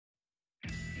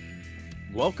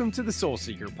Welcome to the Soul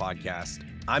Seeker Podcast.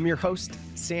 I'm your host,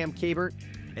 Sam Kabert,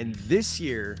 and this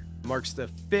year marks the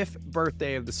 5th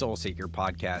birthday of the Soul Seeker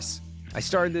Podcast. I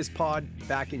started this pod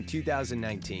back in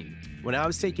 2019 when I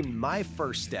was taking my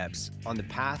first steps on the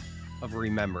path of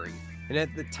remembering. And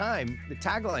at the time, the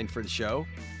tagline for the show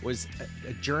was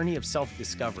a journey of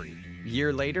self-discovery. A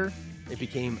year later, it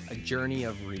became a journey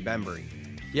of remembering.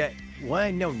 Yet, what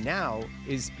I know now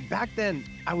is back then,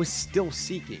 I was still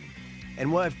seeking.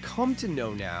 And what I've come to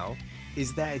know now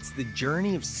is that it's the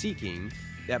journey of seeking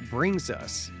that brings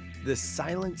us the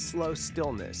silent, slow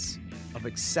stillness of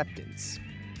acceptance.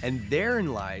 And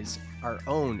therein lies our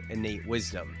own innate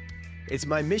wisdom. It's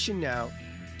my mission now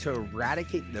to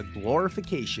eradicate the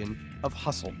glorification of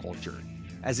hustle culture,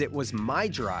 as it was my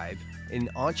drive in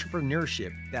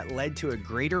entrepreneurship that led to a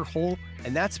greater whole,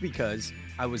 and that's because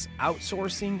I was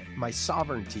outsourcing my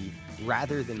sovereignty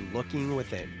rather than looking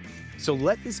within. So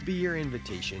let this be your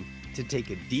invitation to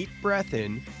take a deep breath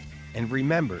in and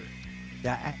remember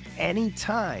that at any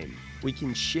time we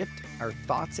can shift our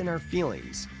thoughts and our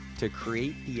feelings to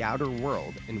create the outer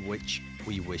world in which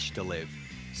we wish to live.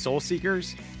 Soul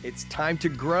Seekers, it's time to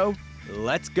grow.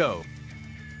 Let's go.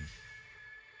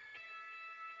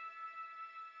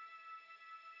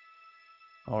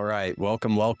 All right,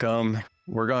 welcome.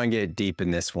 We're going to get deep in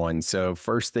this one. So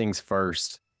first things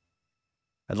first,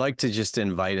 I'd like to just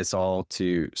invite us all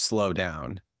to slow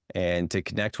down and to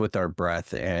connect with our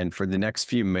breath. And for the next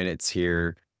few minutes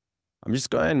here, I'm just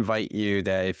going to invite you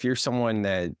that if you're someone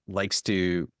that likes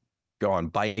to go on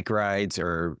bike rides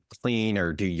or clean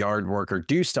or do yard work or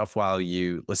do stuff while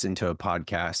you listen to a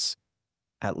podcast,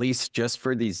 at least just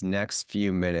for these next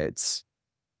few minutes,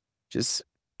 just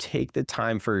take the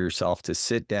time for yourself to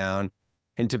sit down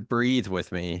and to breathe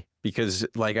with me. Because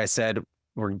like I said,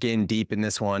 we're getting deep in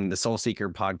this one. The Soul Seeker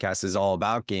Podcast is all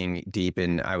about getting deep,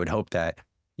 and I would hope that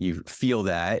you feel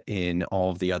that in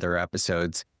all of the other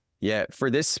episodes. Yet for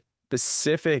this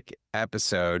specific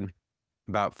episode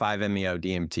about 5-MeO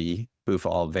DMT,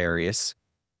 Bufo various,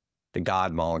 the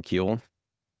God molecule,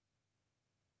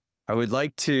 I would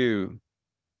like to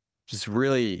just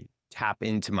really tap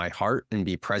into my heart and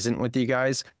be present with you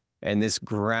guys. And this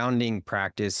grounding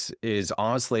practice is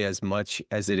honestly as much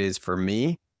as it is for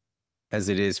me as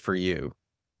it is for you.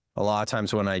 A lot of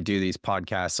times when I do these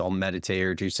podcasts, I'll meditate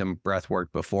or do some breath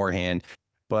work beforehand,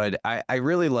 but I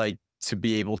really like to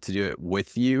be able to do it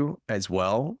with you as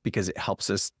well, because it helps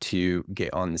us to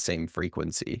get on the same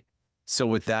frequency. So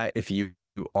with that, if you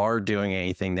are doing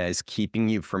anything that is keeping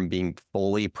you from being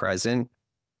fully present,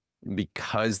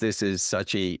 because this is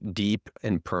such a deep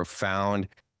and profound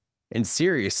and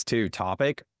serious too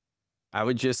topic, I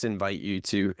would just invite you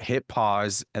to hit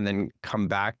pause and then come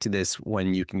back to this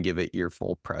when you can give it your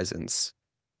full presence.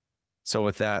 So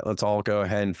with that, let's all go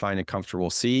ahead and find a comfortable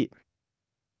seat.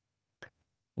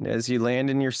 And as you land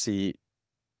in your seat,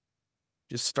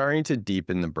 just starting to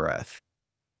deepen the breath.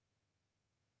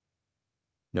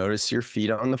 Notice your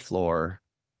feet on the floor.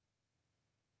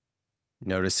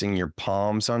 Noticing your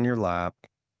palms on your lap.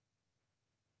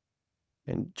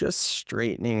 And just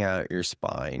straightening out your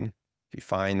spine. If you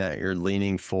find that you're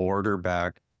leaning forward or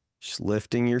back, just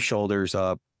lifting your shoulders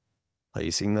up,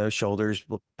 placing those shoulders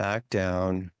back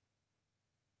down,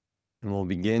 and we'll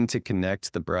begin to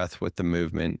connect the breath with the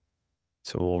movement.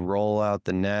 So we'll roll out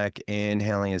the neck,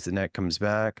 inhaling as the neck comes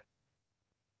back,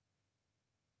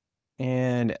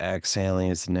 and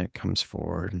exhaling as the neck comes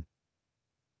forward.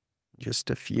 Just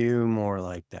a few more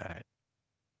like that.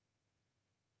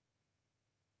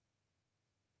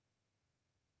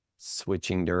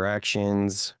 Switching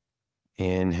directions,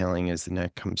 inhaling as the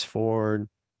neck comes forward,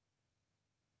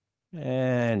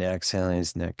 and exhaling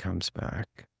as the neck comes back.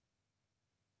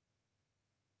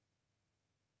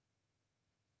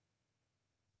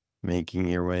 Making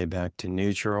your way back to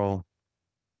neutral,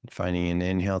 finding an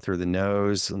inhale through the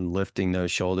nose and lifting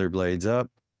those shoulder blades up.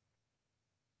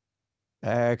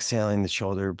 Exhaling the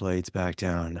shoulder blades back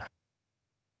down.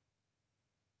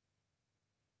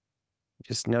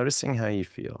 Just noticing how you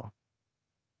feel.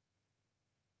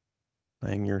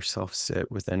 Letting yourself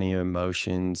sit with any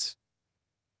emotions,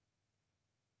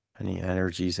 any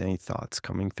energies, any thoughts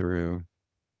coming through.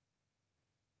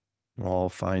 We'll all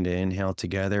find an inhale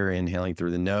together, inhaling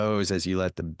through the nose as you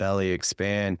let the belly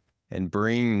expand and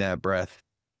bring that breath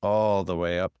all the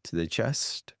way up to the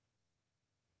chest.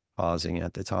 Pausing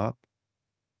at the top.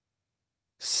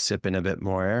 Sipping a bit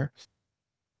more air.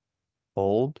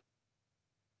 Hold.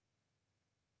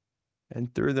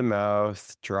 And through the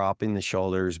mouth, dropping the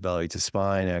shoulders, belly to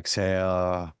spine,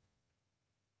 exhale.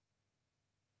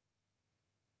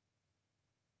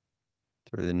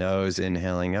 Through the nose,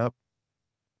 inhaling up.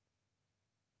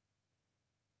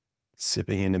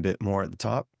 Sipping in a bit more at the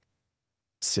top.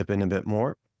 Sip in a bit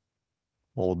more.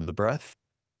 Hold the breath.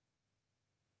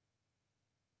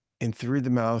 And through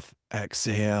the mouth,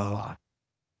 exhale.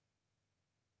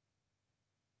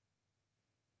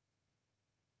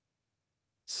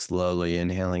 Slowly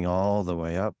inhaling all the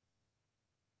way up.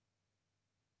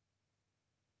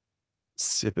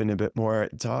 Sip in a bit more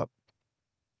at the top.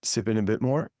 Sip in a bit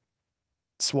more.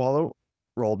 Swallow.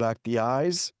 Roll back the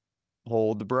eyes.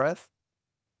 Hold the breath.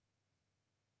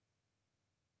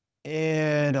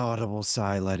 And audible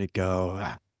sigh, let it go.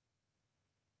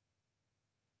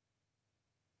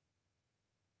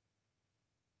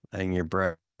 Letting your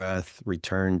breath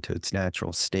return to its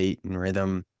natural state and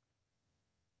rhythm.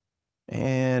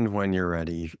 And when you're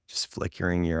ready, just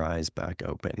flickering your eyes back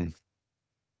open.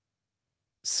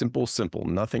 Simple, simple,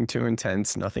 nothing too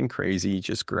intense, nothing crazy,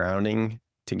 just grounding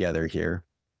together here.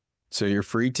 So you're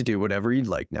free to do whatever you'd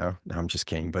like now. No, I'm just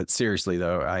kidding. But seriously,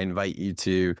 though, I invite you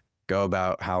to go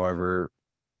about however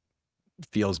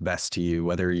feels best to you,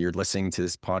 whether you're listening to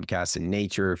this podcast in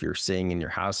nature, if you're sitting in your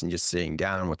house and just sitting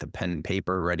down with a pen and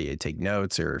paper ready to take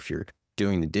notes, or if you're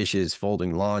doing the dishes,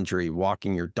 folding laundry,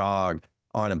 walking your dog,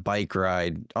 on a bike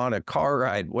ride, on a car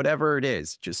ride, whatever it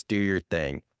is, just do your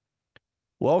thing.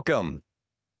 Welcome.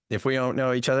 If we don't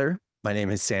know each other, my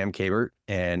name is Sam Kabert,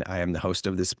 and I am the host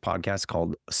of this podcast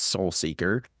called Soul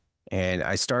Seeker. And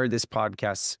I started this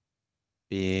podcast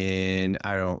in,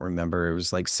 I don't remember, it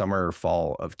was like summer or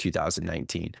fall of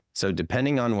 2019. So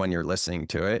depending on when you're listening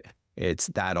to it, it's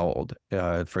that old.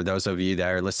 For those of you that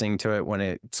are listening to it when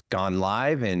it's gone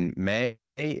live in May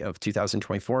of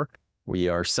 2024, we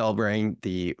are celebrating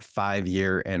the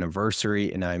 5-year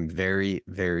anniversary, and I'm very,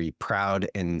 very proud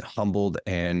and humbled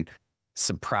and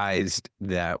surprised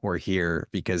that we're here,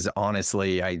 because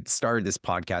honestly, I started this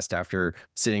podcast after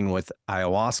sitting with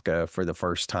ayahuasca for the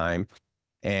first time.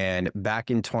 And back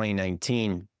in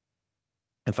 2019,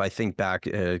 if I think back,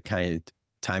 kind of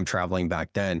time traveling back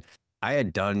then, I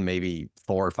had done maybe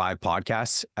 4 or 5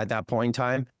 podcasts at that point in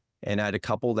time. And I had a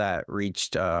couple that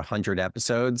reached 100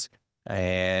 episodes.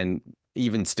 And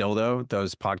even still, though,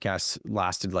 those podcasts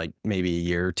lasted like maybe a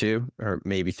year or 2, or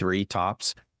maybe 3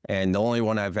 tops. And the only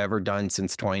one I've ever done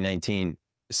since 2019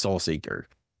 is Soul Seeker.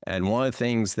 And one of the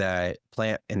things that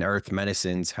plant and earth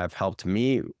medicines have helped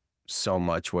me so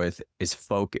much with is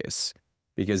focus,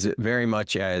 because very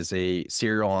much as a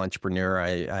serial entrepreneur,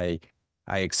 I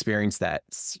experienced that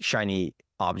shiny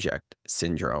object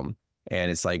syndrome,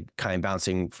 and it's like kind of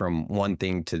bouncing from one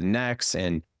thing to the next.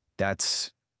 And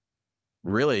that's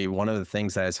really one of the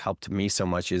things that has helped me so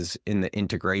much, is in the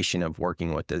integration of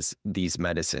working with these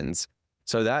medicines.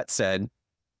 So that said,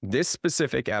 this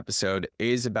specific episode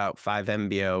is about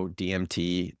 5-MeO,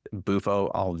 DMT, Bufo,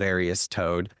 all various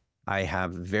toad. I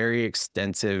have very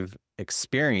extensive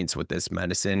experience with this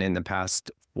medicine in the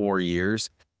past 4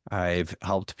 years. I've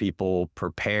helped people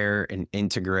prepare and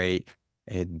integrate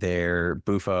their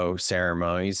Bufo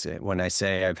ceremonies. When I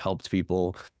say I've helped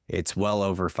people, it's well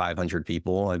over 500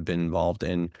 people. I've been involved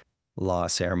in a lot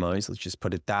of ceremonies, let's just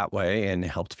put it that way, and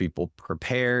helped people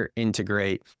prepare,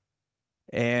 integrate.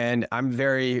 And I'm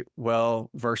very well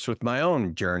versed with my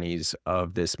own journeys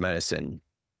of this medicine.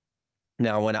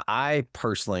 Now, when I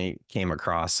personally came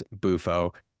across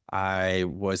Bufo, I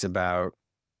was about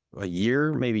a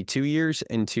year, maybe 2 years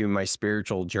into my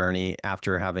spiritual journey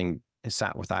after having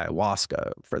sat with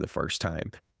ayahuasca for the first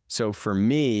time. So for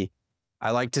me, I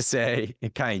like to say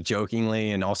it kind of jokingly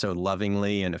and also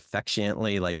lovingly and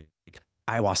affectionately, like,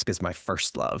 ayahuasca is my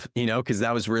first love, because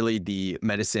that was really the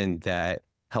medicine that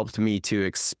helped me to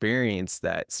experience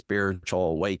that spiritual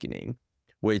awakening,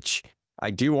 which I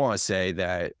do want to say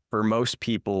that for most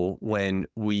people, when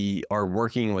we are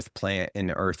working with plant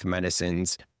and earth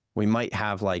medicines, we might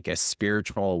have like a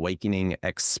spiritual awakening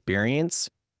experience.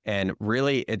 And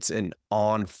really, it's an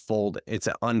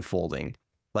unfolding.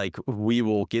 Like, we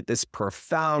will get this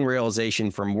profound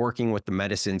realization from working with the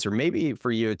medicines, or maybe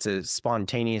for you, it's a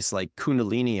spontaneous like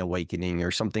Kundalini awakening or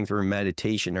something through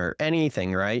meditation or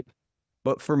anything, right?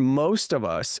 But for most of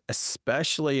us,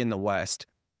 especially in the West,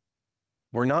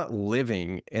 we're not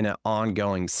living in an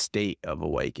ongoing state of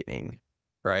awakening,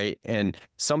 right? And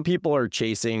some people are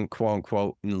chasing quote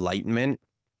unquote enlightenment.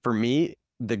 For me,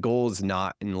 the goal is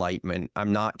not enlightenment.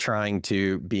 I'm not trying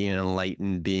to be an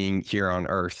enlightened being here on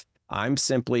earth. I'm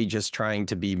simply just trying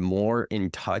to be more in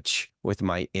touch with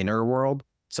my inner world,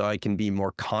 so I can be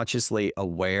more consciously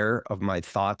aware of my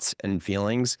thoughts and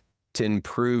feelings to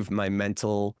improve my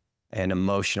mental and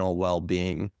emotional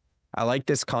well-being. I like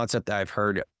this concept that I've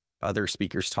heard other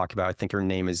speakers talk about. I think her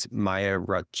name is Maya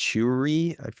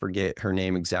Rachuri. I forget her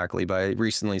name exactly, but I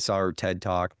recently saw her TED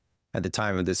Talk. at the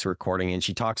time of this recording, and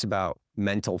she talks about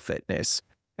mental fitness.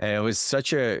 And it was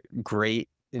such a great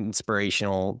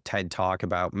inspirational TED talk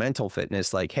about mental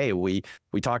fitness. Like, hey, we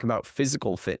talk about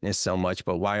physical fitness so much,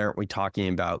 but why aren't we talking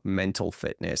about mental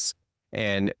fitness?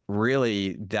 And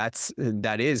really, that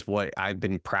is what I've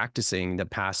been practicing the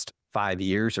past 5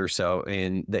 years or so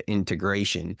in the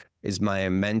integration, is my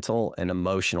mental and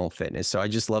emotional fitness. So I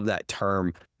just love that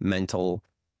term, mental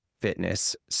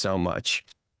fitness, so much.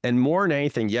 And more than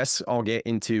anything, yes, I'll get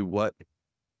into what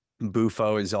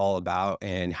Bufo is all about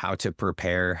and how to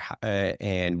prepare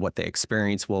and what the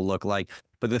experience will look like.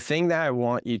 But the thing that I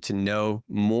want you to know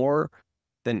more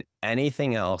than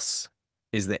anything else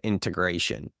is the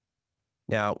integration.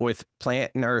 Now, with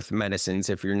plant and earth medicines,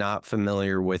 if you're not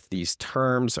familiar with these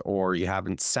terms or you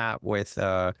haven't sat with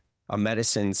a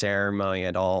medicine ceremony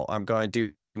at all, I'm going to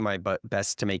do my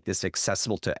best to make this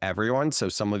accessible to everyone. So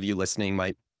some of you listening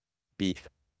might be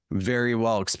very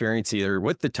well experienced either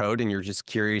with the toad and you're just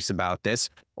curious about this,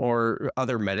 or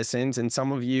other medicines. And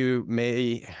some of you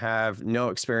may have no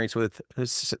experience with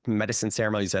medicine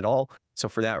ceremonies at all. So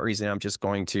for that reason, I'm just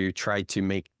going to try to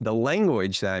make the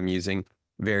language that I'm using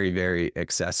very, very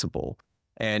accessible.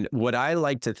 And what I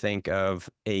like to think of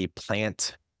a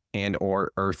plant and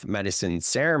or earth medicine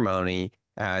ceremony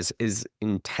as is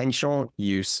intentional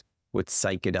use with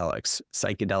psychedelics,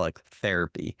 psychedelic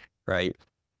therapy, right?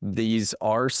 These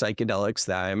are psychedelics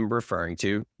that I'm referring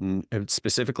to.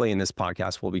 Specifically in this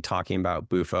podcast, we'll be talking about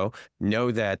Bufo.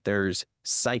 Know that there's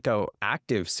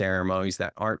psychoactive ceremonies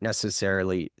that aren't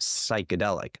necessarily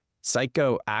psychedelic.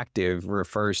 Psychoactive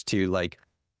refers to like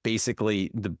basically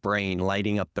the brain,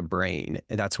 lighting up the brain.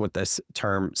 And that's what this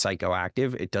term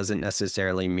psychoactive, it doesn't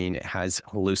necessarily mean it has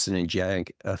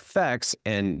hallucinogenic effects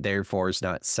and therefore is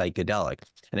not psychedelic.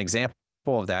 An example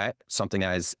of that, something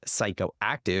that is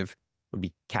psychoactive, would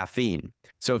be caffeine.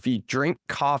 So if you drink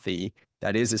coffee,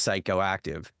 that is a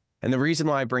psychoactive. And the reason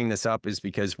why I bring this up is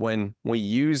because when we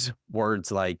use words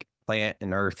like plant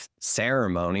and earth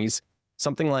ceremonies,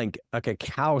 something like a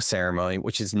cacao ceremony,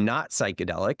 which is not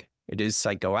psychedelic, it is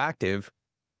psychoactive,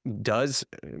 does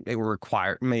it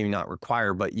require, maybe not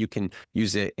require, but you can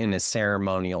use it in a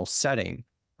ceremonial setting.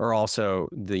 Or also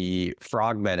the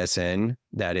frog medicine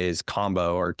that is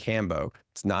combo or cambo.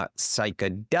 It's not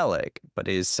psychedelic, but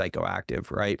is psychoactive,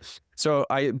 right? So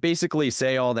I basically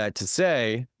say all that to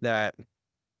say that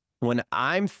when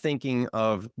I'm thinking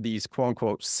of these quote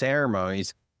unquote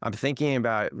ceremonies, I'm thinking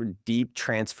about deep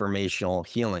transformational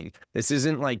healing. This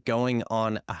isn't like going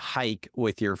on a hike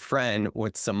with your friend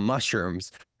with some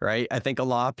mushrooms, right? I think a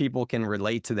lot of people can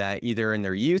relate to that either in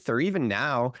their youth or even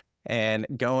now, and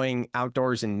going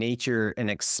outdoors in nature and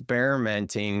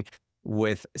experimenting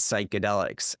with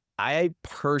psychedelics. I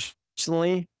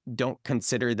personally don't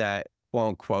consider that quote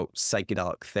unquote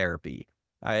psychedelic therapy.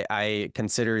 I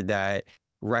consider that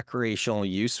recreational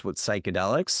use with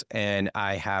psychedelics, and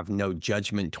I have no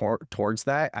judgment towards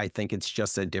that. I think it's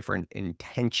just a different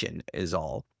intention is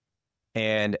all.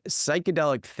 And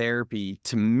psychedelic therapy,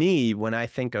 to me, when I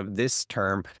think of this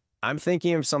term, I'm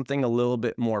thinking of something a little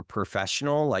bit more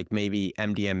professional, like maybe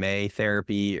MDMA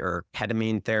therapy or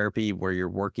ketamine therapy, where you're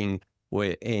working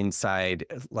with inside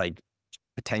like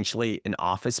potentially an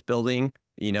office building,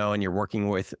 you know, and you're working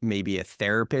with maybe a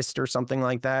therapist or something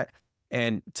like that.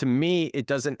 And to me, it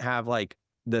doesn't have like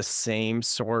the same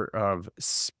sort of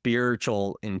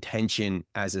spiritual intention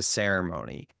as a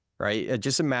ceremony, right?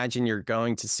 Just imagine you're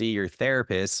going to see your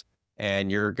therapist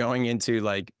and you're going into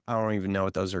like, I don't even know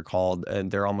what those are called. And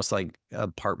they're almost like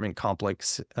apartment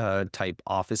complex type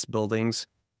office buildings.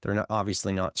 They're not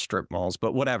obviously not strip malls,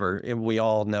 but whatever. We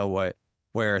all know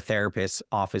where a therapist's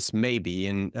office may be.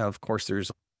 And of course,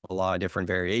 there's a lot of different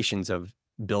variations of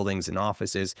buildings and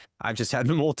offices. I've just had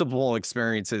multiple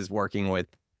experiences working with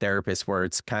therapists where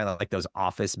it's kind of like those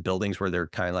office buildings where they're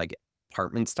kind of like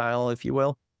apartment style, if you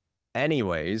will.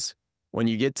 Anyways, when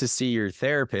you get to see your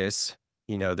therapist,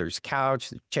 you know, there's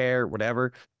couch, chair,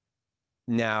 whatever.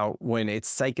 Now, when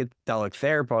it's psychedelic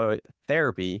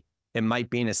therapy, it might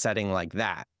be in a setting like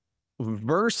that.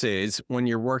 Versus when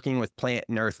you're working with plant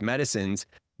and earth medicines,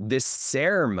 this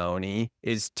ceremony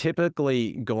is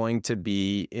typically going to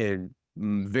be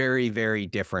very, very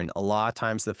different. A lot of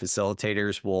times the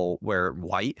facilitators will wear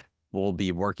white. We'll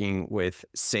be working with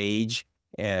sage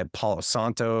and Palo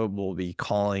Santo. We'll be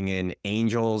calling in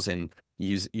angels and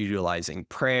utilizing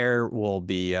prayer. We'll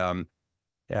be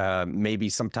maybe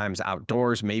sometimes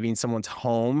outdoors, maybe in someone's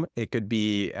home. It could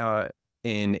be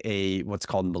in a what's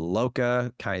called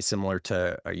maloka, kind of similar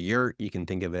to a yurt. You can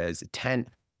think of it as a tent.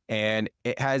 And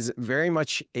it has very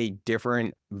much a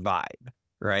different vibe,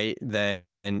 right, than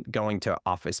going to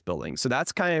office buildings. So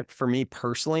that's kind of, for me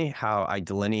personally, how I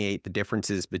delineate the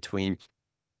differences between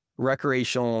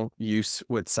recreational use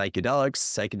with psychedelics,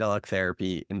 psychedelic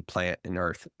therapy, and plant and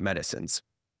earth medicines.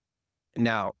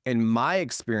 Now, in my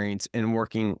experience in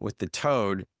working with the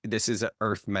toad, this is an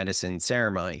earth medicine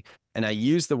ceremony. And I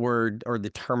use the word or the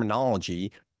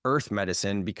terminology earth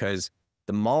medicine because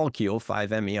the molecule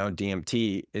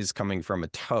 5-MeO-DMT is coming from a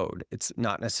toad. It's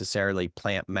not necessarily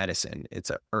plant medicine. It's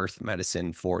an earth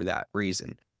medicine for that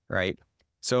reason, right?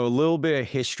 So a little bit of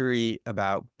history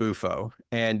about Bufo.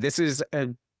 And this is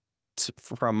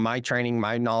from my training,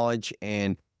 my knowledge,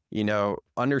 and,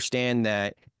 understand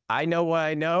that I know what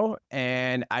I know,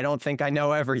 and I don't think I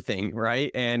know everything,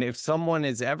 right? And if someone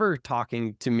is ever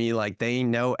talking to me like they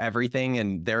know everything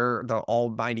and they're the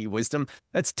almighty wisdom,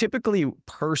 that's typically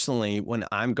personally when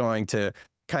I'm going to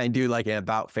kind of do like an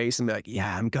about face and be like,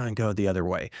 yeah, I'm going to go the other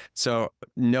way. So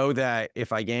know that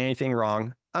if I get anything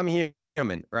wrong, I'm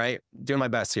human, right? Doing my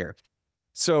best here.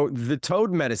 So the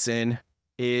toad medicine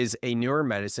is a newer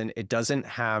medicine. It doesn't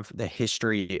have the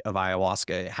history of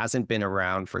ayahuasca. It hasn't been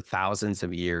around for thousands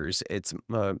of years. It's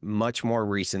much more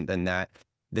recent than that.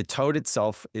 The toad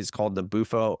itself is called the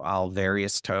Bufo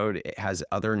alvarius toad. It has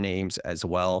other names as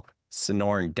well: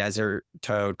 Sonoran Desert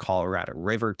toad, Colorado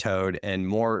River toad, and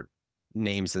more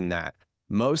names than that.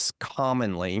 Most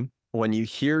commonly, when you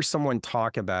hear someone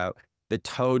talk about the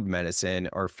toad medicine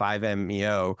or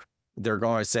 5-MeO, they're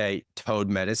going to say toad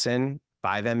medicine,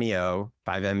 5-MeO,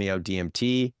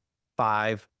 5-MeO-DMT,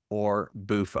 5, or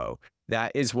Bufo.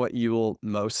 That is what you will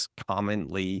most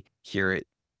commonly hear it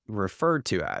referred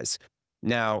to as.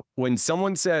 Now, when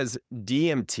someone says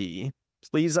DMT,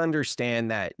 please understand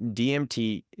that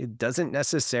DMT doesn't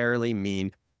necessarily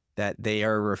mean that they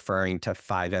are referring to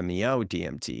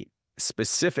 5-MeO-DMT.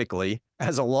 Specifically,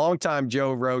 as a longtime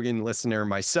Joe Rogan listener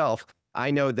myself, I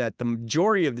know that the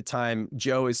majority of the time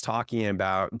Joe is talking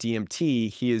about DMT,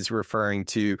 he is referring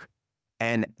to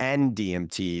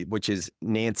NN-DMT, which is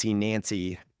Nancy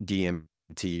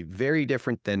DMT, very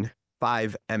different than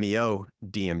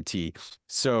 5-MeO-DMT.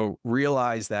 So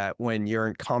realize that when you're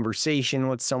in conversation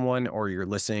with someone or you're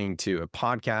listening to a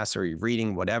podcast or you're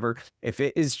reading whatever, if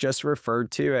it is just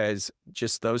referred to as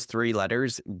just those three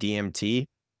letters, DMT,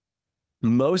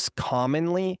 most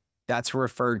commonly that's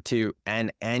referred to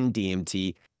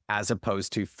NN-DMT as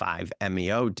opposed to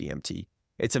 5-MeO-DMT.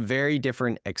 It's a very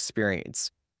different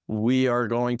experience. We are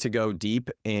going to go deep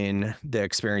in the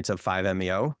experience of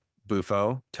 5-MeO,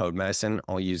 Bufo, toad medicine.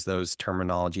 I'll use those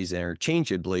terminologies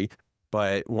interchangeably.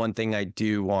 But one thing I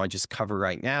do want to just cover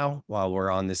right now while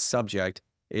we're on this subject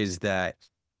is that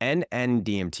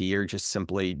NN-DMT, or just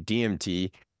simply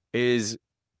DMT, is,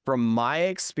 from my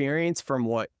experience, from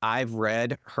what I've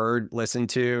read, heard, listened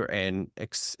to, and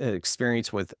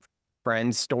experienced with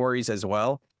friends' stories as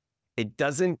well, it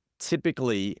doesn't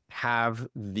typically have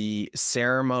the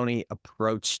ceremony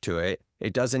approach to it.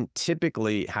 It doesn't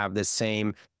typically have the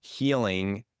same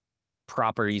healing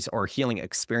properties or healing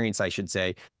experience, I should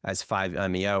say, as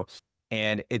 5-MeO.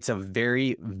 And it's a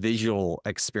very visual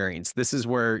experience. This is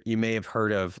where you may have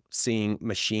heard of seeing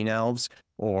machine elves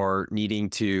or needing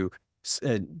to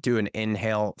do an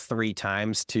inhale 3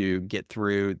 times to get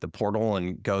through the portal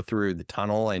and go through the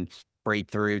tunnel and break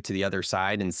through to the other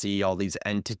side and see all these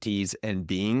entities and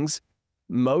beings.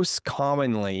 Most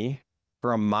commonly,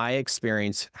 from my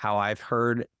experience, how I've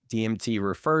heard DMT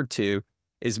referred to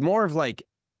is more of like,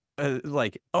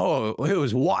 oh, it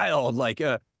was wild, like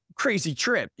a crazy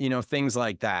trip, things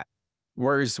like that.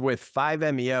 Whereas with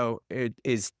 5-MeO, it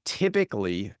is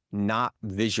typically not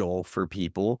visual for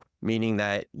people, meaning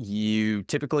that you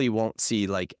typically won't see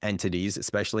like entities,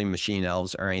 especially machine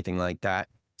elves or anything like that.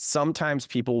 Sometimes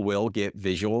people will get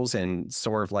visuals and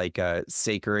sort of like a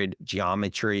sacred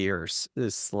geometry or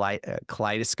slight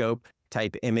kaleidoscope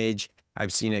type image.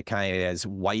 I've seen it kind of as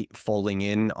white folding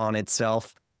in on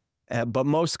itself. But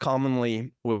most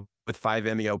commonly with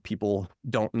 5-MeO, people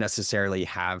don't necessarily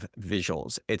have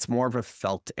visuals. It's more of a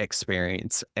felt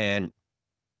experience. And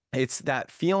it's that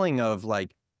feeling of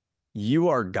like you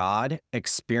are God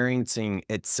experiencing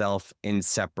itself in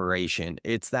separation.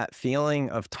 It's that feeling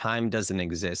of time doesn't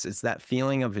exist. It's that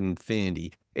feeling of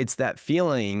infinity. It's that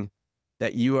feeling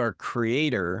that you are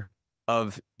creator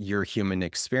of your human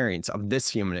experience, of this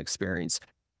human experience.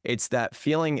 It's that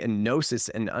feeling and gnosis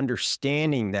and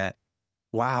understanding that,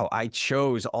 wow, I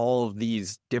chose all of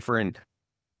these different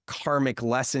karmic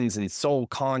lessons and soul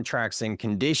contracts and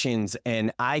conditions,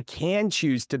 and I can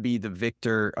choose to be the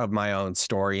victor of my own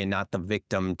story and not the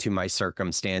victim to my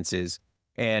circumstances.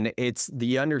 And it's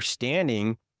the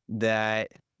understanding that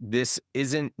this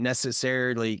isn't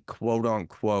necessarily quote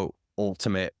unquote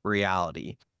ultimate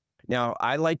reality. Now,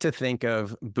 I like to think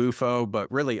of Bufo,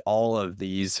 but really all of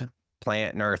these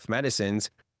plant and earth medicines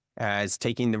as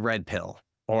taking the red pill.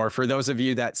 Or for those of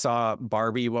you that saw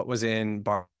Barbie, what was in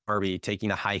Barbie,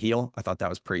 taking a high heel? I thought that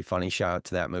was pretty funny. Shout out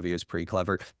to that movie. It was pretty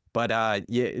clever. But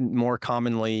yeah, more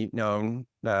commonly known,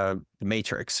 the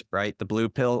Matrix, right? The blue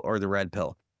pill or the red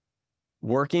pill.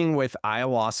 Working with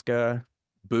ayahuasca,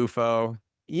 Bufo,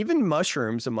 even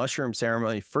mushrooms, a mushroom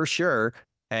ceremony for sure,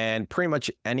 and pretty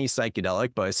much any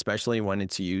psychedelic, but especially when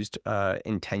it's used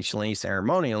intentionally,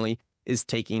 ceremonially, is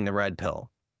taking the red pill.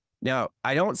 Now,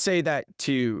 I don't say that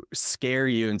to scare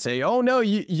you and say, oh, no,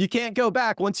 you can't go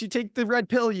back. Once you take the red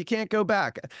pill, you can't go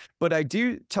back. But I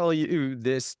do tell you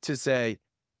this to say,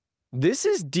 this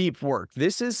is deep work.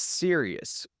 This is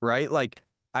serious, right? Like,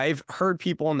 I've heard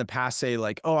people in the past say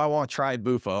like, oh, I want to try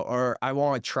Bufo or I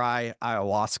want to try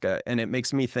ayahuasca. And it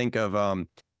makes me think of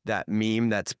that meme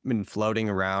that's been floating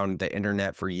around the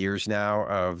internet for years now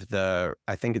of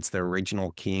I think it's the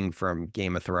original king from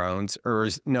Game of Thrones, or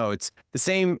no, it's the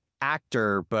same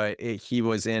actor, but he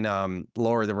was in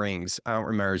Lord of the Rings. I don't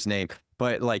remember his name,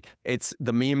 but like it's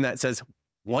the meme that says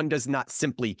one does not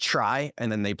simply try,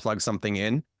 and then they plug something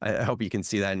in. I hope you can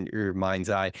see that in your mind's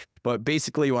eye. But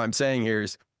basically what I'm saying here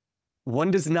is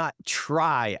one does not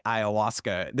try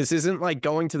ayahuasca. This isn't like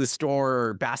going to the store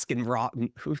or Baskin Robbins.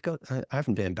 I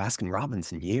haven't been in Baskin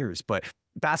Robbins in years, but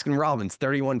Baskin Robbins,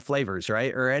 31 flavors,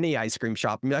 right? Or any ice cream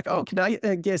shop. And be like, oh, can I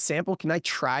get a sample? Can I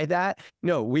try that?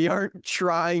 No, we aren't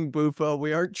trying Bufo.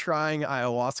 We aren't trying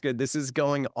ayahuasca. This is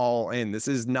going all in. This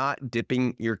is not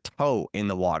dipping your toe in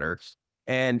the water.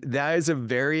 And that is a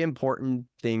very important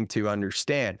thing to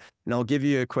understand. And I'll give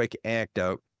you a quick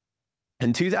anecdote.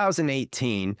 In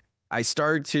 2018, I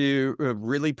started to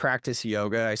really practice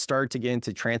yoga. I started to get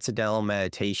into transcendental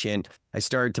meditation. I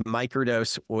started to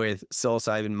microdose with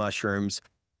psilocybin mushrooms.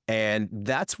 And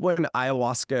that's when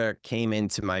ayahuasca came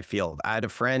into my field. I had a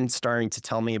friend starting to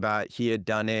tell me about it. He had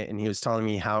done it and he was telling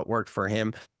me how it worked for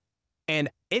him. And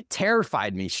it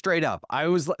terrified me straight up.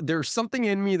 There's something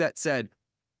in me that said,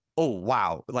 oh,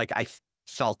 wow. Like I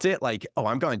felt it like, oh,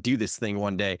 I'm going to do this thing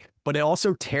one day. But it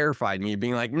also terrified me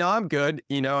being like, no, I'm good,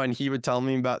 and he would tell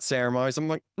me about ceremonies. I'm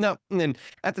like, no. And then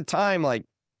at the time, like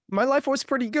my life was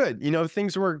pretty good.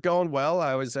 Things were going well.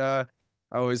 I was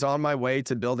on my way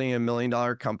to building $1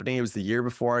 million company. It was the year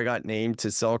before I got named to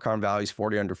Silicon Valley's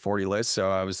 40 under 40 list. So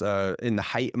I was in the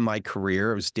height of my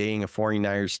career. I was dating a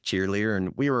 49ers cheerleader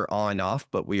and we were on and off,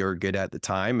 but we were good at the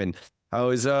time. And I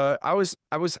was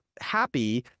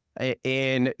happy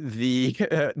in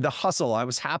the hustle. I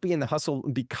was happy in the hustle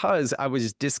because I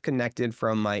was disconnected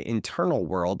from my internal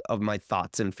world of my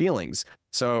thoughts and feelings.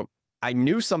 So I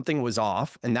knew something was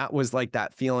off, and that was like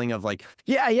that feeling of like,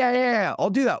 yeah, I'll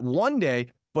do that one day.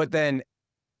 But then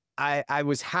I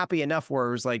was happy enough where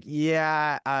it was like,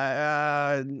 I'm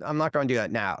not going to do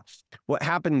that now. What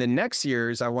happened the next year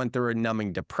is I went through a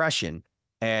numbing depression.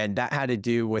 And that had to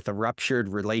do with a ruptured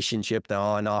relationship, the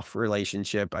on and off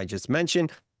relationship I just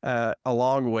mentioned,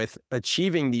 along with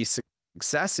achieving these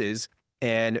successes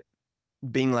and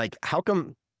being like, how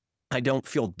come I don't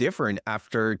feel different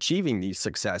after achieving these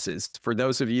successes? For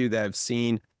those of you that have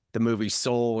seen the movie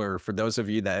Soul, or for those of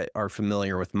you that are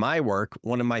familiar with my work,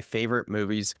 one of my favorite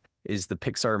movies is the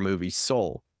Pixar movie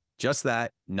Soul. Just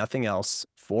that, nothing else,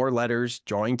 4 letters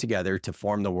joined together to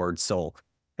form the word soul.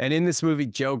 And in this movie,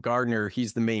 Joe Gardner,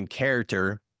 he's the main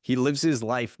character. He lives his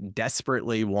life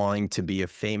desperately wanting to be a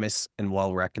famous and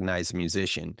well-recognized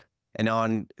musician. And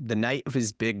on the night of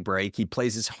his big break, he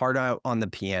plays his heart out on the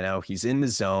piano. He's in the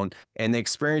zone, and the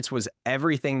experience was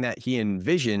everything that he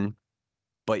envisioned,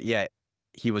 but yet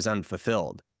he was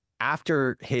unfulfilled.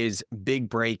 After his big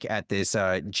break at this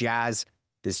jazz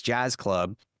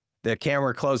club, the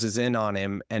camera closes in on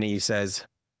him, and he says,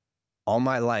 "All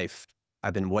my life,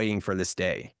 I've been waiting for this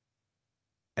day.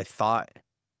 I thought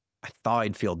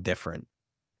I'd feel different."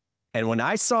 And when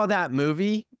I saw that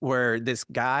movie where this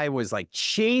guy was like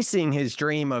chasing his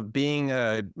dream of being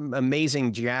an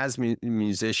amazing jazz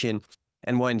musician,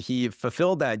 and when he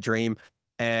fulfilled that dream,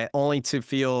 only to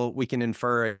feel, we can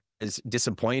infer, as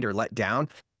disappointed or let down,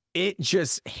 it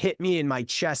just hit me in my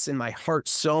chest and my heart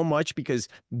so much, because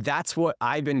that's what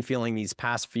I've been feeling these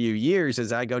past few years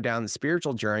as I go down the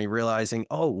spiritual journey, realizing,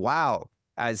 oh, wow,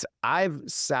 as I've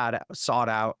sought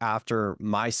out after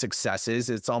my successes,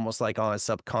 it's almost like on a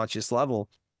subconscious level,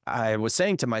 I was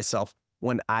saying to myself,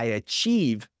 when I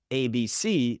achieve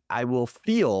ABC, I will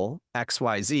feel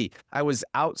XYZ. I was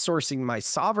outsourcing my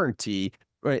sovereignty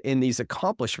in these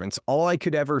accomplishments. All I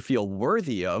could ever feel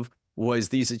worthy of was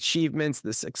these achievements,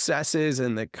 the successes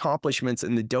and the accomplishments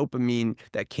and the dopamine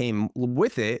that came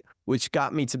with it, which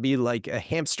got me to be like a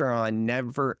hamster on a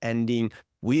never ending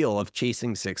wheel of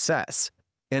chasing success.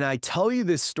 And I tell you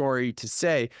this story to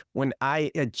say, when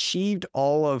I achieved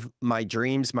all of my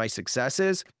dreams, my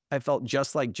successes, I felt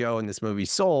just like Joe in this movie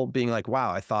Soul, being like,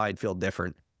 wow, I thought I'd feel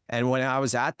different. And when I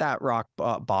was at that rock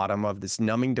bottom of this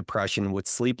numbing depression with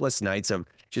sleepless nights of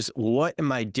just what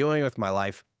am I doing with my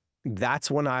life, that's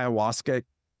when ayahuasca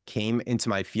came into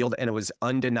my field, and it was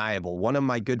undeniable. One of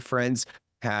my good friends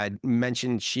had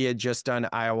mentioned she had just done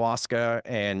ayahuasca,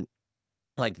 and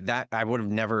like that, I would have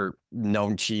never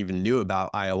known she even knew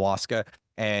about ayahuasca.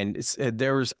 And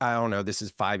there was, I don't know, this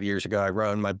is 5 years ago. I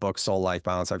wrote in my book, Soul Life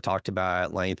Balance. I've talked about it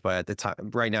at length, but at the time,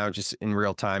 right now, just in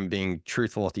real time, being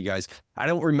truthful with you guys, I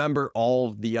don't remember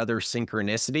all the other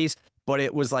synchronicities, but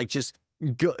it was like just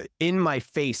in my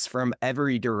face from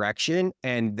every direction.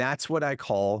 And that's what I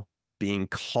call being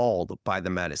called by the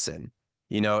medicine.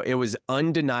 You know, it was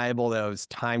undeniable that it was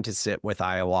time to sit with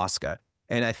ayahuasca.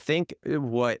 And I think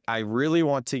what I really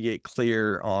want to get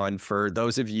clear on for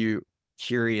those of you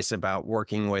curious about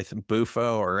working with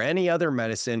Bufo or any other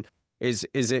medicine is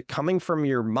it coming from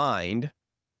your mind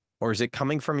or is it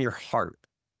coming from your heart?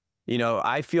 You know,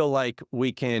 I feel like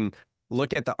we can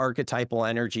look at the archetypal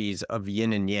energies of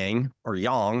yin and yang or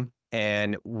yang,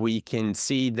 and we can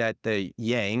see that the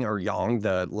yang or yang,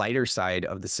 the lighter side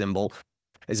of the symbol,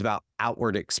 is about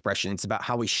outward expression. It's about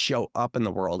how we show up in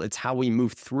the world. It's how we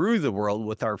move through the world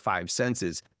with our five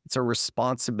senses. It's our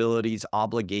responsibilities,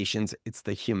 obligations. It's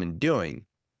the human doing.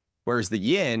 Whereas the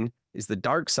yin is the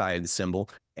dark side of the symbol,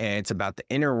 and it's about the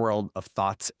inner world of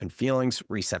thoughts and feelings,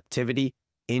 receptivity,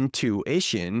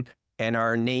 intuition, and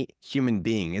our innate human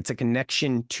being. It's a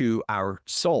connection to our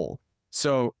soul.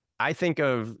 So I think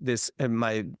of this,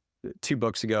 my 2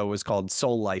 books ago was called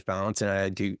Soul Life Balance, and I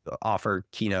do offer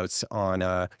keynotes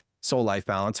on Soul Life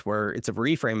Balance, where it's a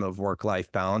reframe of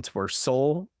work-life balance, where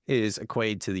soul is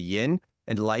equated to the yin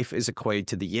and life is equated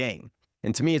to the yang.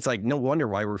 And to me, it's like, no wonder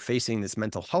why we're facing this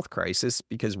mental health crisis,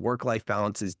 because work-life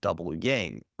balance is double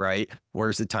yang, right?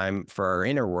 Where's the time for our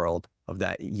inner world of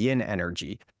that yin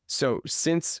energy? So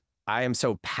since I am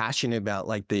so passionate about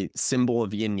like the symbol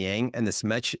of yin yang and this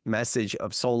message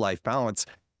of soul life balance,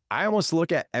 I almost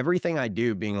look at everything I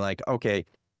do being like, okay,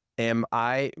 am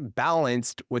I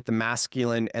balanced with the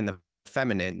masculine and the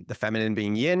feminine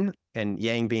being yin and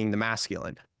yang being the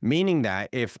masculine? Meaning that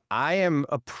if I am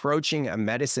approaching a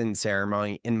medicine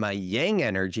ceremony in my yang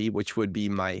energy, which would be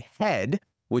my head,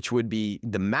 which would be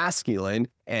the masculine,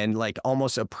 and like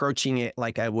almost approaching it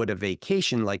like I would a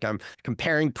vacation, like I'm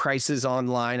comparing prices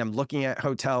online, I'm looking at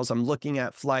hotels, I'm looking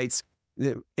at flights.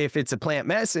 If it's a plant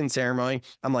medicine ceremony,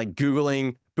 I'm like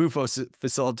Googling Bufo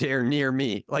facilitator near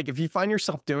me. Like if you find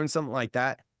yourself doing something like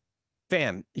that,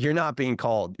 fam, you're not being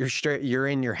called. You're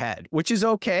in your head, which is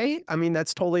okay. I mean,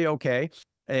 that's totally okay.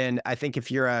 And I think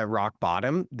if you're at rock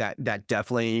bottom, that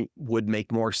definitely would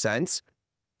make more sense.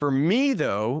 For me,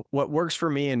 though, what works for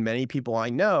me and many people I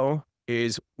know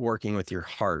is working with your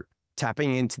heart,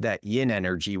 tapping into that yin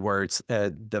energy where it's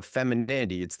the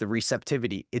femininity, it's the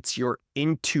receptivity, it's your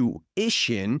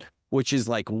intuition, which is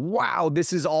like, wow,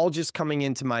 this is all just coming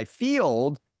into my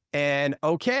field. And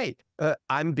okay,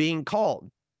 I'm being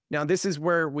called. Now, this is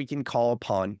where we can call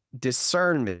upon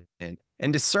discernment.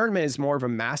 And discernment is more of a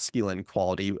masculine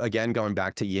quality. Again, going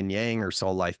back to yin yang or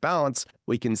soul life balance,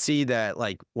 we can see that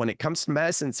like when it comes to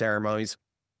medicine ceremonies,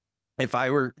 if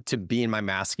I were to be in my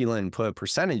masculine and put a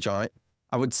percentage on it,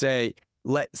 I would say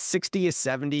let 60 to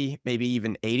 70, maybe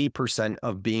even 80%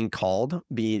 of being called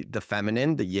be the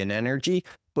feminine, the yin energy,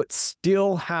 but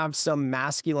still have some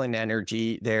masculine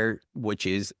energy there, which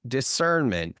is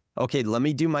discernment. Okay, let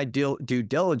me do my due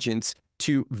diligence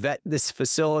to vet this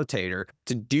facilitator,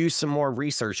 to do some more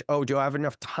research. Oh, do I have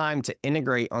enough time to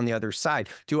integrate on the other side?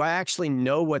 Do I actually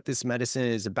know what this medicine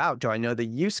is about? Do I know the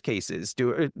use cases?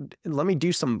 Let me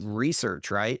do some research,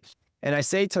 right? And I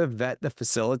say to vet the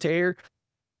facilitator,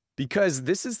 because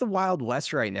this is the Wild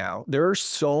West right now. There are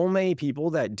so many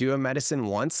people that do a medicine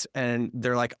once and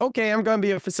they're like, okay, I'm going to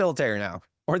be a facilitator now.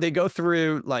 Or they go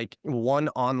through like one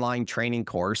online training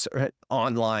course,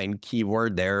 online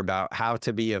keyword there, about how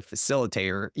to be a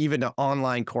facilitator, even an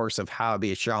online course of how to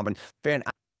be a shaman. Fan,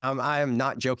 I am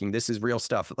not joking. This is real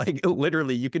stuff. Like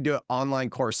literally, you could do an online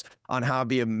course on how to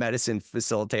be a medicine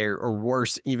facilitator, or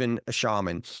worse, even a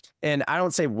shaman. And I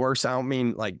don't say worse, I don't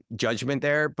mean like judgment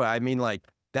there, but I mean like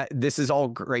that this is all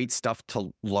great stuff to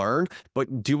learn,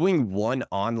 but doing one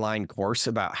online course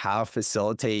about how to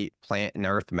facilitate plant and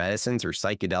earth medicines or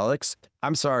psychedelics,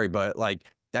 I'm sorry, but like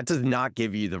that does not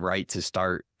give you the right to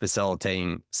start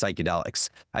facilitating psychedelics.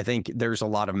 I think there's a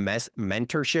lot of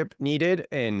mentorship needed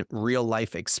and real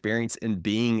life experience in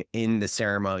being in the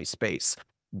ceremony space.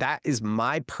 That is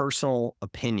my personal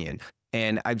opinion.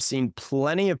 And I've seen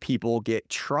plenty of people get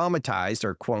traumatized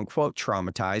or quote unquote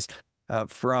traumatized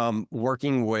from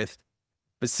working with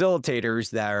facilitators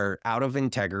that are out of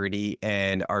integrity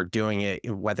and are doing it,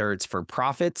 whether it's for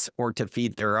profits or to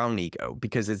feed their own ego,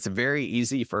 because it's very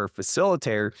easy for a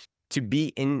facilitator to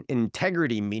be in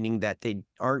integrity, meaning that they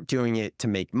aren't doing it to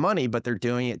make money, but they're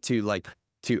doing it to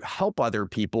help other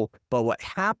people. But what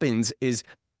happens is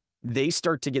they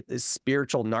start to get this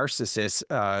spiritual narcissist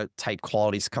type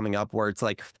qualities coming up where it's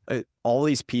like all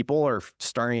these people are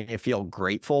starting to feel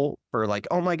grateful for like,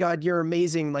 oh my God, you're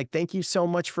amazing. Like, thank you so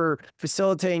much for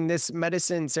facilitating this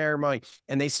medicine ceremony.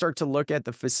 And they start to look at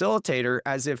the facilitator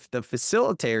as if the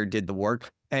facilitator did the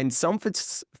work. And some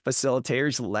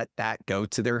facilitators let that go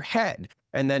to their head.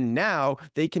 And then now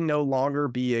they can no longer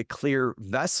be a clear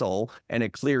vessel and a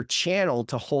clear channel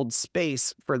to hold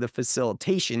space for the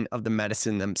facilitation of the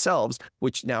medicine themselves,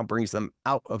 which now brings them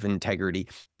out of integrity.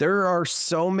 There are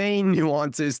so many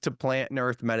nuances to plant and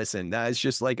earth medicine. That is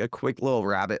just like a quick little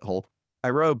rabbit hole. I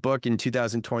wrote a book in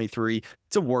 2023.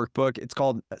 It's a workbook. It's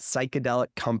called Psychedelic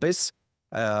Compass.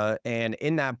 And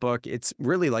in that book, it's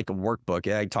really like a workbook.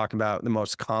 I talk about the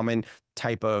most common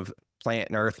type of plant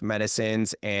and earth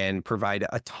medicines and provide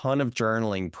a ton of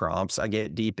journaling prompts. I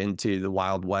get deep into the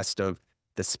wild west of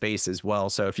the space as well.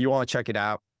 So if you want to check it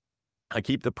out, I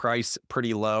keep the price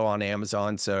pretty low on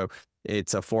Amazon, so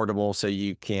it's affordable, so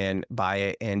you can buy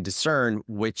it and discern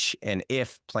which and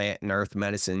if plant and earth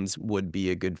medicines would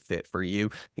be a good fit for you.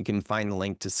 You can find the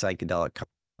link to Psychedelic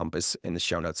Compass in the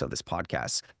show notes of this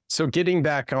podcast. So getting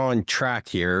back on track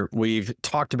here, we've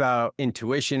talked about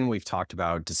intuition, we've talked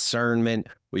about discernment,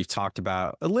 we've talked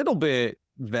about a little bit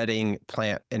vetting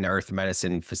plant and earth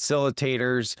medicine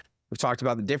facilitators. We've talked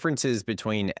about the differences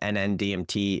between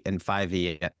NN-DMT and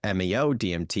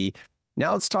 5-MeO-DMT.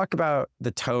 Now let's talk about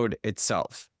the toad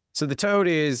itself. So the toad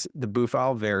is the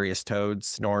Bufo various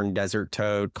toads, Sonoran Desert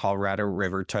toad, Colorado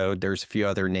River toad. There's a few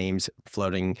other names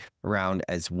floating around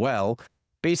as well.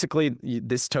 Basically,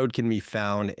 this toad can be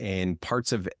found in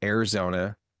parts of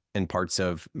Arizona and parts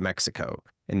of Mexico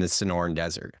in the Sonoran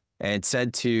Desert. And it's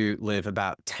said to live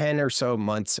about 10 or so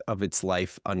months of its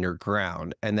life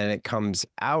underground. And then it comes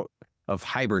out of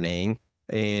hibernating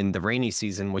in the rainy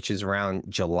season, which is around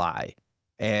July.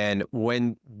 And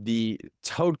when the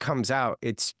toad comes out,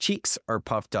 its cheeks are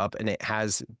puffed up and it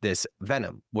has this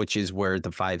venom, which is where the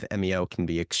 5-MeO can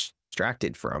be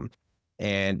extracted from.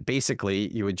 And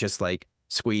basically, you would just like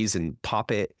squeeze and pop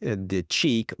it in the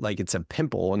cheek like it's a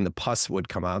pimple and the pus would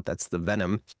come out. That's the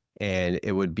venom. And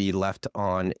it would be left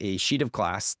on a sheet of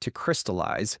glass to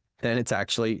crystallize. Then it's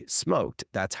actually smoked.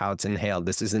 That's how it's inhaled.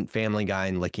 This isn't Family Guy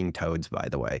and licking toads, by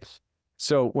the way.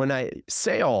 So when I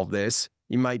say all of this,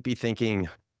 you might be thinking,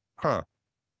 huh,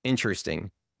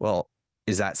 interesting. Well,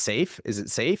 is that safe? Is it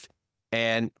safe?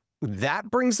 And that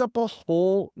brings up a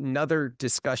whole nother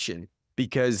discussion,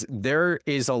 because there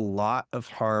is a lot of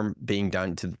harm being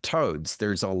done to the toads.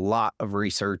 There's a lot of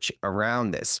research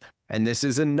around this. And this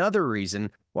is another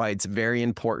reason why it's very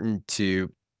important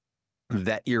to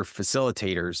vet your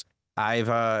facilitators.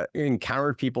 I've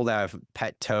encountered people that have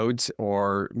pet toads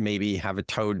or maybe have a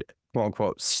toad, quote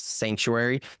unquote,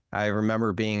 sanctuary. I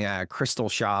remember being at a crystal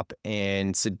shop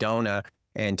in Sedona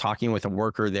and talking with a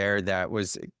worker there that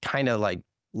was kind of like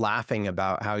laughing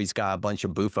about how he's got a bunch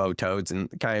of Bufo toads and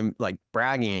kind of like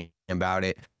bragging about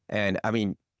it. And I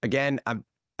mean, again, I'm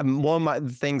one of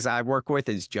the things I work with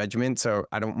is judgment. So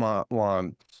I don't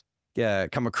want to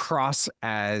come across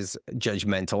as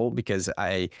judgmental, because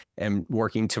I am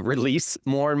working to release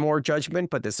more and more judgment.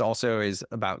 But this also is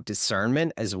about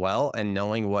discernment as well, and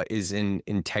knowing what is in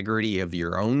integrity of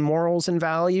your own morals and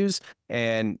values,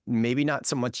 and maybe not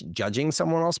so much judging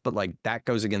someone else, but like that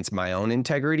goes against my own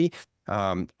integrity.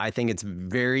 I think it's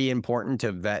very important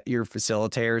to vet your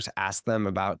facilitators, ask them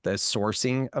about the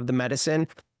sourcing of the medicine,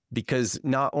 because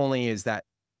not only is that,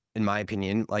 in my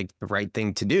opinion, like the right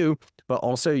thing to do, but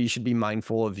also you should be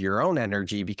mindful of your own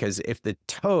energy, because if the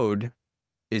toad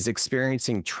is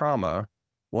experiencing trauma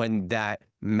when that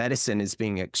medicine is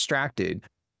being extracted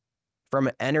from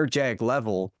an energetic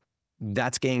level,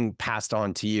 that's getting passed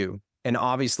on to you. And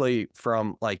obviously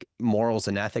from like morals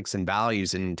and ethics and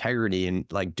values and integrity and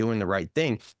like doing the right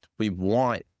thing, we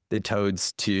want the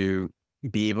toads to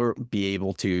be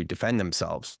able to defend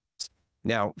themselves.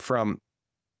 Now, from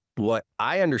what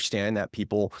I understand that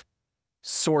people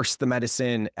source the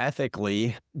medicine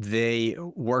ethically, they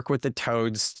work with the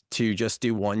toads to just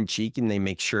do one cheek, and they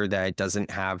make sure that it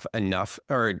doesn't have enough,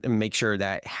 or make sure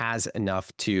that it has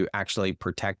enough to actually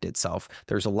protect itself.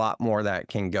 There's a lot more that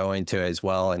can go into it as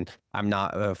well. And I'm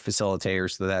not a facilitator,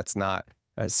 so that's not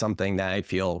something that I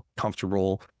feel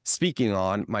comfortable speaking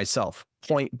on myself.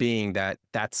 Point being that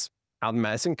that's how the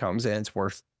medicine comes, and it's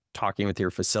worth talking with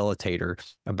your facilitator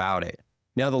about it.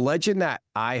 Now, the legend that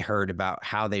I heard about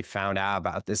how they found out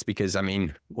about this, because I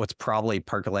mean, what's probably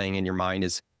percolating in your mind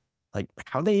is like,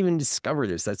 how they even discover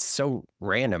this? That's so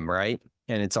random, right?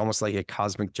 And it's almost like a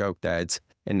cosmic joke that it's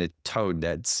in the toad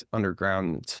that's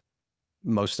underground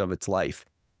most of its life.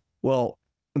 Well,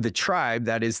 the tribe,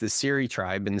 that is the Siri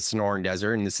tribe in the Sonoran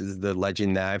Desert, and this is the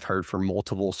legend that I've heard from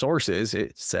multiple sources,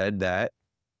 it said that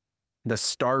the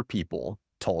star people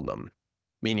told them,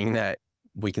 meaning that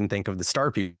we can think of the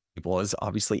star people as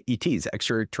obviously ETs,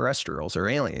 extraterrestrials or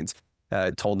aliens,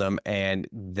 told them, and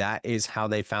that is how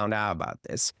they found out about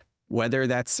this. Whether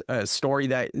that's a story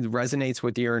that resonates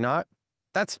with you or not,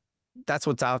 that's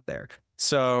what's out there.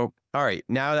 So, all right,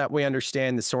 now that we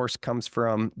understand the source comes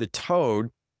from the toad,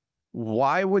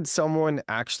 why would someone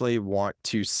actually want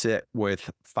to sit with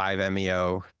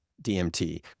 5-MeO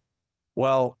DMT?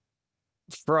 Well,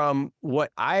 from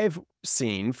what I've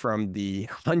seen from the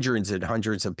hundreds and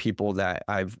hundreds of people that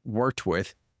I've worked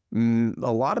with, a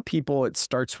lot of people, it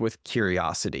starts with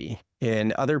curiosity.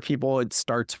 And other people, it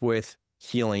starts with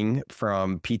healing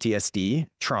from PTSD,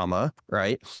 trauma,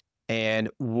 right? And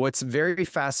what's very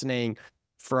fascinating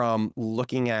from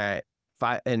looking at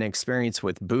an experience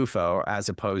with Bufo as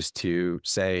opposed to,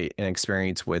 say, an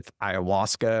experience with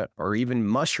ayahuasca or even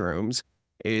mushrooms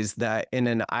is that in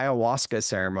an ayahuasca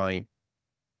ceremony,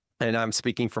 and I'm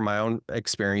speaking from my own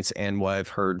experience and what I've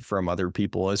heard from other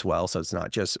people as well, so it's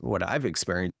not just what I've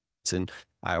experienced in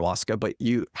ayahuasca, but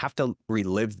you have to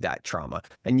relive that trauma.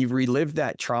 And you relive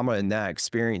that trauma and that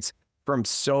experience from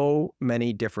so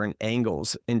many different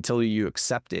angles until you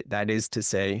accept it. That is to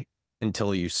say,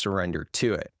 until you surrender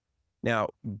to it. Now,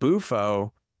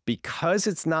 Bufo, because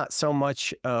it's not so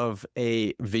much of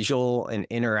a visual and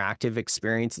interactive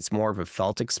experience, it's more of a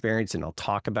felt experience, and I'll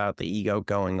talk about the ego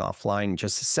going offline in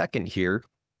just a second here.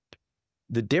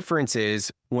 The difference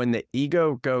is when the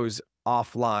ego goes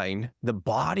offline, the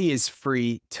body is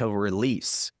free to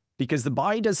release, because the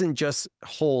body doesn't just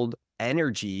hold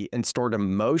energy and stored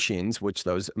emotions, which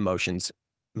those emotions,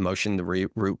 motion, the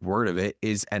root word of it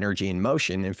is energy in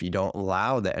motion. If you don't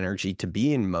allow the energy to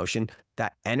be in motion,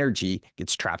 that energy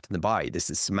gets trapped in the body. This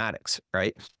is somatics,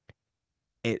 right?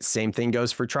 Same thing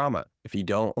goes for trauma. If you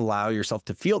don't allow yourself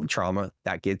to feel the trauma,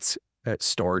 that gets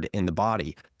stored in the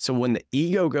body. So when the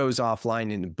ego goes offline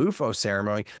in the Bufo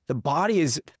ceremony, the body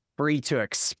is free to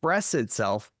express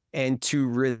itself and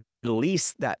to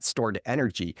release that stored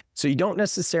energy. So you don't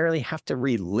necessarily have to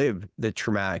relive the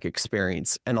traumatic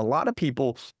experience. And a lot of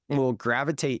people will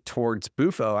gravitate towards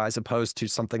Bufo as opposed to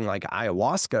something like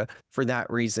ayahuasca for that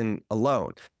reason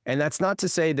alone. And that's not to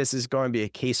say this is going to be a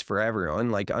case for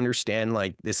everyone. Like, understand,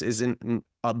 like, this isn't an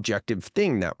objective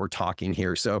thing that we're talking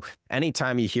here. So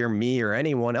anytime you hear me or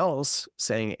anyone else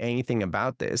saying anything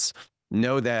about this,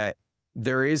 know that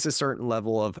there is a certain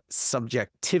level of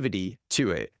subjectivity to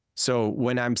it. So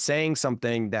when I'm saying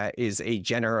something that is a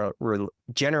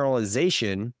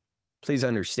generalization, please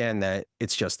understand that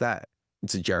it's just that.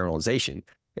 It's a generalization.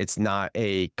 It's not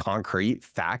a concrete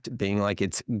fact being like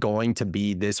it's going to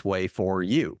be this way for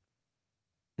you.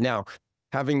 Now,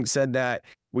 having said that,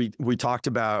 we talked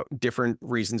about different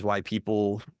reasons why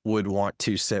people would want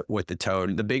to sit with the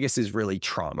toad. The biggest is really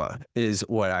trauma, is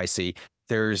what I see.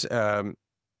 There's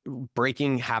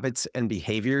breaking habits and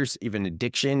behaviors, even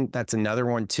addiction. That's another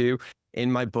one too.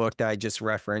 In my book that I just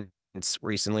referenced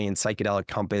recently in Psychedelic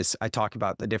Compass, I talk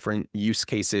about the different use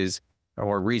cases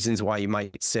or reasons why you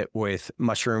might sit with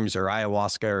mushrooms or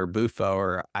ayahuasca or Bufo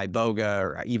or iboga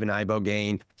or even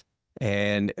ibogaine,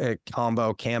 and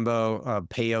combo,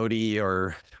 peyote,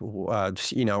 or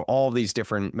all these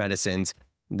different medicines.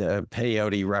 The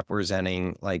peyote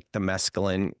representing like the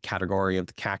mescaline category of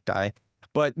the cacti.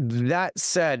 But that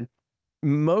said,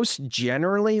 most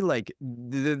generally, like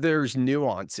there's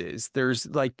nuances. There's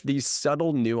like these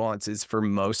subtle nuances for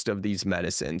most of these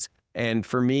medicines. And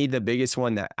for me, the biggest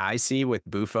one that I see with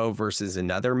Bufo versus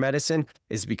another medicine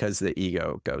is because the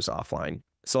ego goes offline.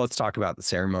 So let's talk about the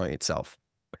ceremony itself.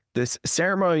 The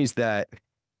ceremonies that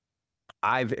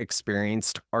I've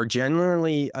experienced are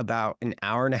generally about an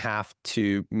hour and a half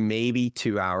to maybe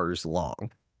 2 hours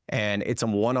long. And it's a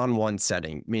one-on-one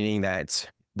setting, meaning that it's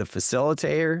the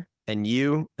facilitator and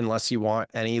you, unless you want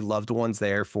any loved ones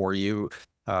there for you,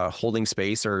 holding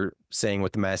space or staying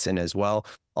with the medicine as well,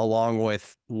 along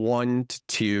with 1 to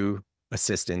 2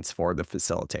 assistants for the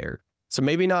facilitator. So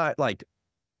maybe not like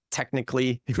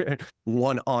technically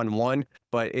one-on-one,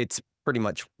 but it's pretty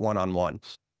much one-on-one.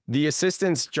 The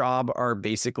assistants' job are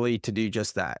basically to do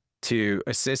just that, to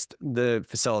assist the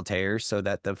facilitator so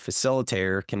that the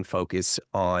facilitator can focus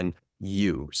on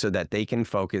you, so that they can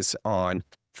focus on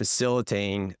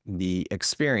facilitating the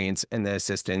experience, and the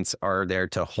assistants are there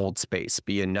to hold space,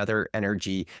 be another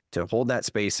energy to hold that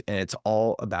space. And it's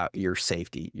all about your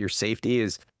safety. Your safety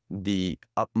is the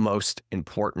utmost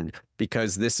important,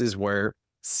 because this is where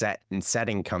set and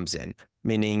setting comes in,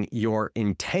 meaning your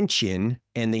intention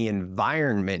and the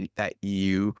environment that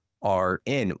you are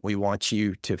in. We want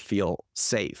you to feel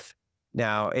safe.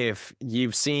 Now, if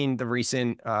you've seen the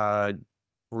recent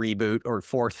reboot or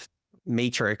fourth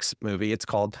Matrix movie, it's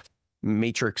called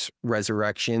Matrix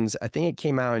Resurrections. I think it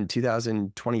came out in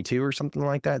 2022 or something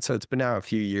like that. So it's been out a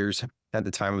few years at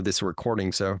the time of this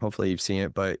recording. So hopefully you've seen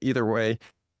it. But either way,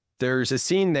 there's a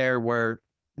scene there where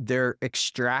they're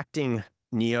extracting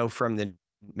Neo from the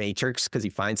Matrix because he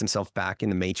finds himself back in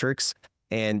the Matrix.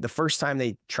 And the first time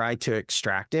they tried to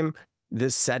extract him,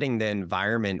 this setting, the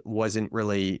environment wasn't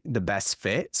really the best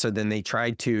fit. So then they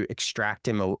tried to extract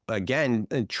him again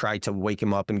and tried to wake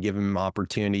him up and give him an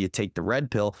opportunity to take the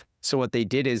red pill. So what they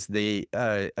did is they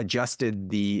adjusted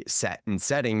the set and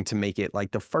setting to make it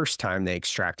like the first time they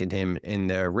extracted him in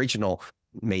the original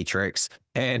Matrix.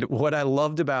 And what I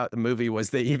loved about the movie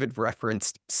was they even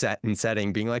referenced set and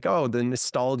setting being like, oh, the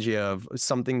nostalgia of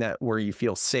something that where you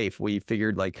feel safe. We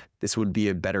figured like this would be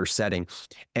a better setting.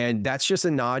 And that's just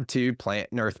a nod to plant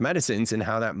and earth medicines and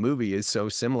how that movie is so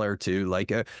similar to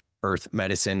like a earth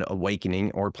medicine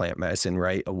awakening or plant medicine,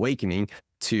 right? Awakening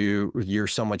to you're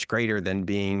so much greater than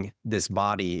being this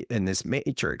body in this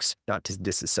matrix, not to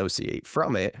disassociate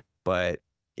from it, but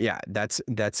yeah, that's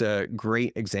a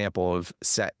great example of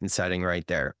set and setting right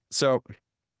there. So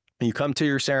you come to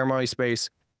your ceremony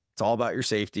space, it's all about your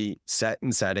safety, set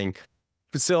and setting.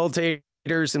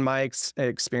 Facilitators, in my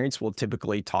experience, will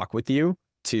typically talk with you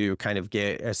to kind of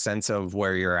get a sense of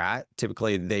where you're at.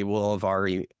 Typically, they will have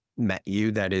already met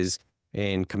you. That is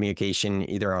in communication,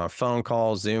 either on a phone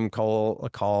call, Zoom call, a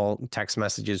call, text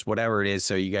messages, whatever it is.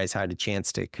 So you guys had a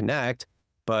chance to connect.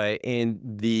 But in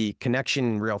the connection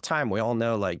in real time, we all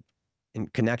know like in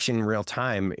connection in real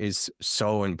time is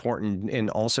so important. And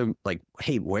also like,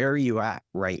 hey, where are you at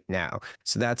right now?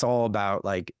 So that's all about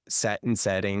like set and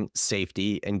setting,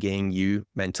 safety, and getting you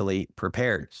mentally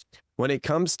prepared. When it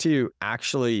comes to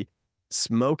actually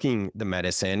smoking the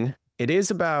medicine, it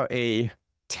is about a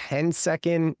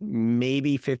 10-second,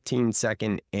 maybe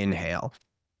 15-second inhale.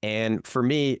 And for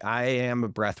me, I am a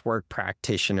breathwork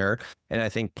practitioner. And I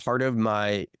think part of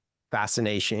my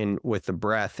fascination with the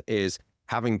breath is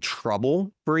having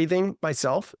trouble breathing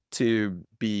myself, to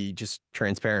be just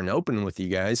transparent and open with you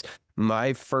guys.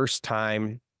 My first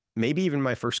time, maybe even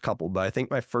my first couple, but I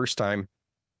think my first time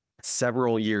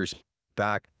several years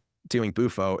back doing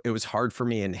Bufo, it was hard for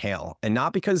me to inhale. And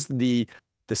not because the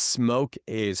smoke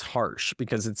is harsh,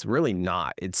 because it's really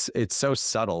not. It's so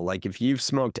subtle. Like if you've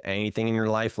smoked anything in your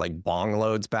life, like bong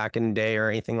loads back in the day or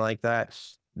anything like that,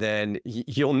 then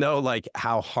you'll know like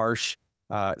how harsh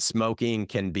smoking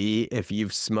can be. If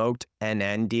you've smoked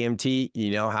NN DMT,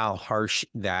 you know how harsh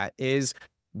that is.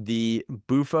 The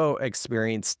Bufo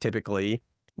experience typically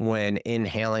when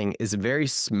inhaling is a very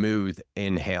smooth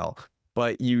inhale,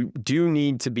 but you do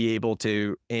need to be able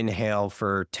to inhale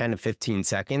for 10 to 15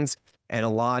 seconds. And a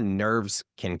lot of nerves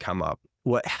can come up.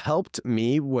 What helped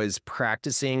me was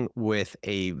practicing with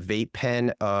a vape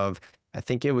pen of, I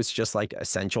think it was just like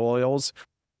essential oils.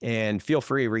 And feel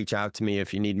free to reach out to me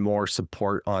if you need more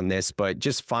support on this, but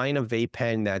just find a vape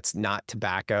pen that's not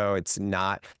tobacco. It's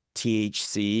not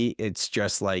THC. It's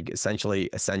just like essentially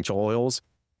essential oils.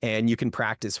 And you can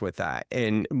practice with that.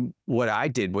 And what I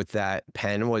did with that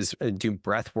pen was do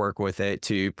breath work with it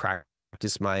to practice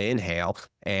my inhale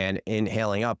and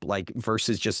inhaling up, like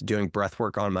versus just doing breath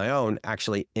work on my own,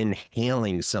 actually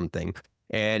inhaling something.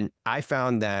 And I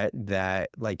found that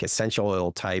like essential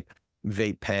oil type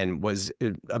vape pen was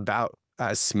about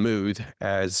as smooth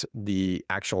as the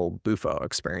actual Bufo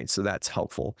experience. So that's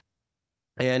helpful.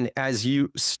 And as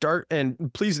you start,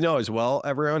 and please know as well,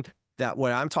 everyone, that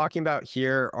what I'm talking about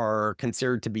here are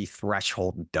considered to be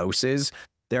threshold doses.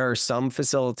 There are some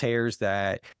facilitators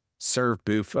that serve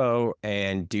Bufo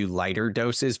and do lighter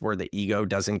doses where the ego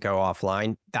doesn't go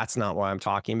offline. That's not what I'm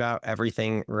talking about.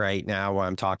 Everything right now, what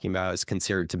I'm talking about is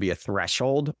considered to be a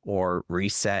threshold or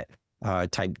reset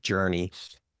type journey.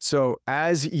 So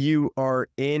as you are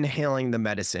inhaling the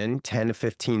medicine, 10 to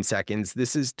 15 seconds,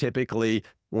 this is typically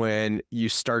when you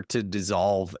start to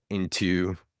dissolve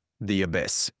into the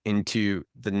abyss, into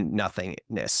the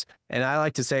nothingness. And I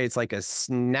like to say it's like a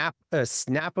snap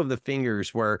of the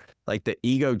fingers where like the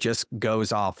ego just goes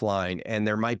offline, and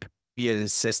there might be an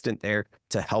assistant there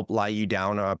to help lie you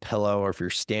down on a pillow, or if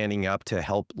you're standing up, to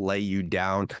help lay you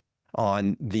down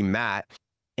on the mat.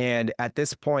 And at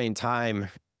this point in time,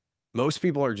 most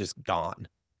people are just gone.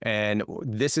 And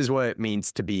this is what it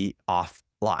means to be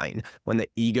offline, when the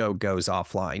ego goes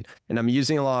offline. And I'm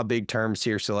using a lot of big terms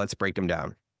here, so let's break them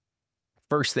down.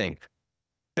 First thing,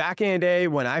 back in the day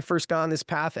when I first got on this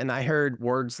path and I heard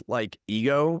words like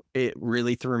ego, it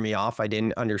really threw me off. I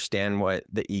didn't understand what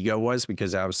the ego was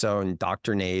because I was so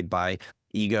indoctrinated by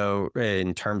ego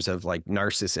in terms of like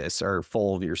narcissists or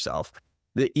full of yourself.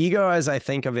 The ego, as I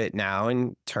think of it now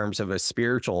in terms of a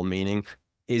spiritual meaning,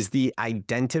 is the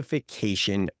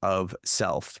identification of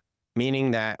self,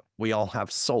 meaning that we all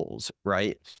have souls,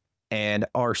 right? And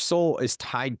our soul is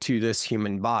tied to this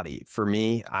human body. For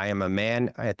me, I am a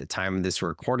man. At the time of this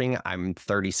recording, I'm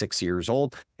 36 years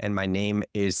old, and my name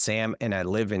is Sam, and I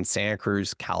live in Santa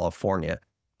Cruz, California.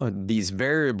 These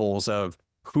variables of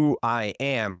who I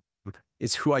am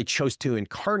is who I chose to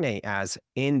incarnate as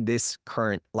in this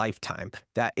current lifetime.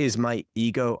 That is my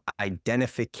ego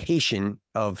identification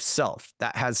of self.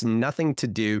 That has nothing to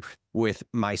do with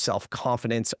my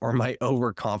self-confidence or my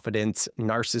overconfidence,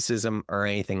 narcissism, or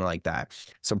anything like that.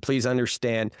 So please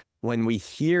understand, when we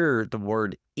hear the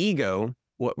word ego,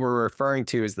 what we're referring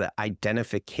to is the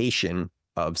identification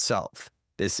of self.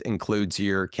 This includes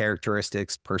your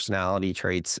characteristics, personality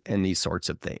traits, and these sorts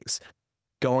of things.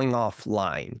 Going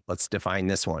offline, let's define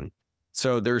this one.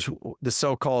 So there's the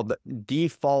so-called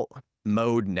default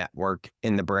mode network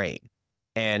in the brain.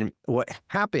 And what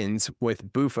happens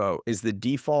with Bufo is the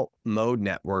default mode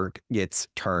network gets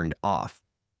turned off.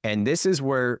 And this is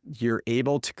where you're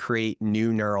able to create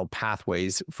new neural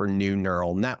pathways for new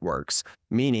neural networks,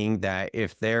 meaning that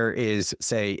if there is,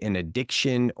 say, an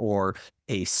addiction or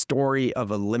a story of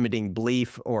a limiting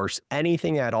belief or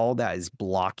anything at all that is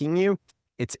blocking you,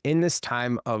 it's in this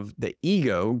time of the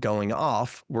ego going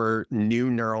off where new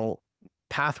neural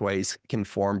pathways can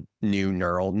form new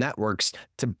neural networks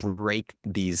to break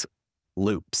these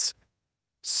loops.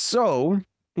 So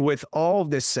with all of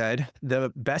this said,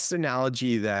 the best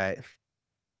analogy that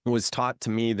was taught to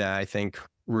me that I think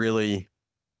really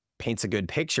paints a good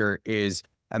picture is,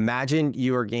 imagine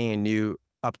you are getting a new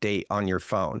update on your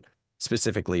phone,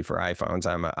 specifically for iPhones.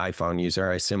 I'm an iPhone user.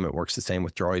 I assume it works the same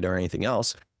with Droid or anything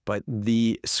else. But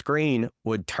the screen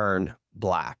would turn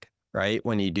black, right?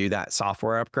 When you do that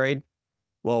software upgrade.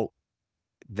 Well,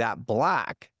 that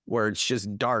black, where it's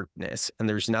just darkness and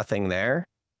there's nothing there,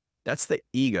 that's the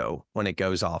ego when it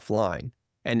goes offline.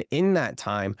 And in that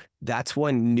time, that's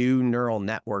when new neural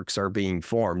networks are being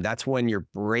formed. That's when you're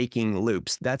breaking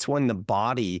loops. That's when the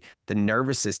body, the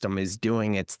nervous system is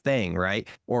doing its thing, right?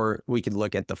 Or we could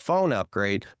look at the phone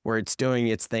upgrade where it's doing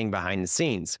its thing behind the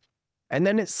scenes. And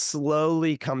then it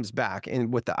slowly comes back.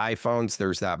 And with the iPhones,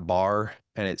 there's that bar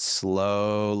and it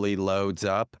slowly loads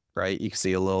up, right? You can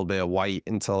see a little bit of white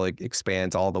until it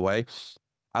expands all the way.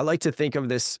 I like to think of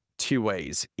this two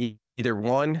ways. Either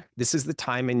one, this is the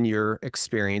time in your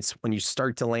experience when you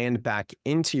start to land back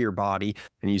into your body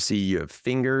and you see you have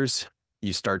fingers,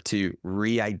 you start to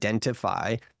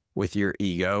re-identify with your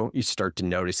ego. You start to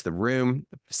notice the room,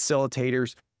 the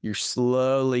facilitators, you're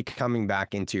slowly coming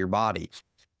back into your body.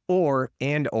 Or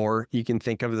you can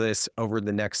think of this over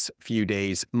the next few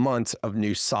days, months of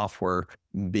new software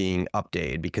being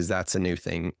updated, because that's a new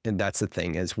thing and that's a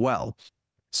thing as well.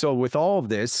 So with all of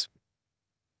this,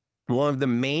 one of the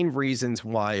main reasons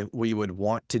why we would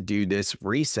want to do this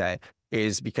reset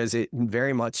is because it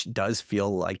very much does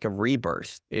feel like a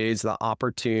rebirth. It is the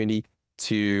opportunity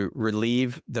to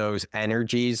relieve those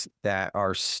energies that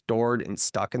are stored and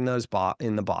stuck in those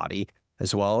in the body,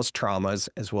 as well as traumas,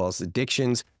 as well as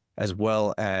addictions, as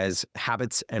well as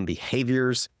habits and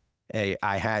behaviors. I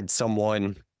had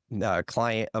someone, a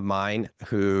client of mine,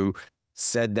 who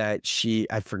said that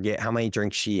I forget how many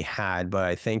drinks she had, but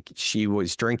I think she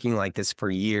was drinking like this for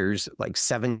years, like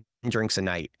 7 drinks a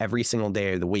night, every single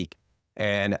day of the week.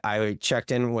 And I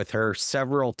checked in with her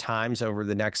several times over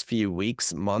the next few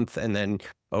weeks, month, and then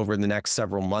over the next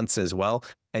several months as well.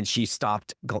 And she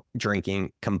stopped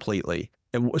drinking completely.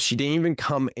 And she didn't even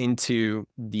come into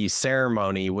the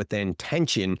ceremony with the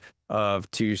intention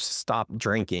to stop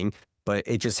drinking, but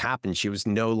it just happened. She was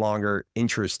no longer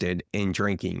interested in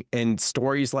drinking. And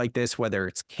stories like this, whether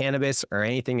it's cannabis or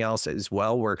anything else as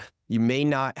well, where you may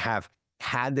not have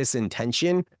had this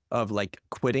intention of like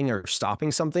quitting or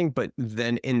stopping something, but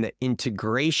then in the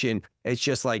integration, it's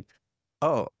just like,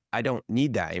 oh, I don't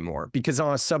need that anymore. Because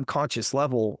on a subconscious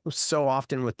level, so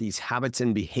often with these habits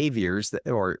and behaviors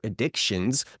or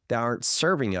addictions that aren't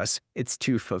serving us, it's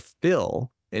to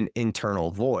fulfill an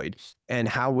internal void. And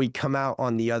how we come out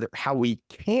on the other, how we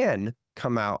can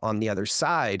come out on the other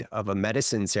side of a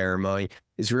medicine ceremony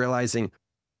is realizing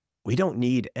we don't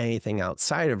need anything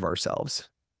outside of ourselves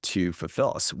to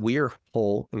fulfill us. We're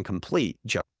whole and complete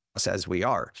just as we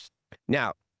are.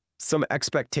 Now, some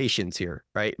expectations here,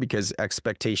 right? Because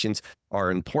expectations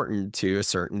are important to a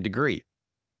certain degree.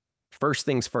 First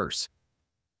things first,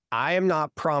 I am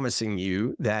not promising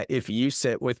you that if you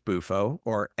sit with Bufo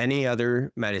or any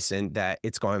other medicine that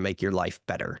it's going to make your life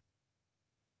better.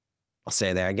 I'll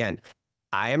say that again.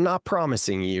 I am not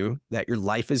promising you that your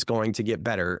life is going to get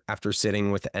better after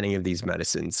sitting with any of these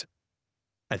medicines.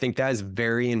 I think that is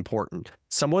very important.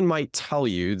 Someone might tell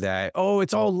you that, oh,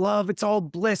 it's all love, it's all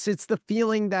bliss, it's the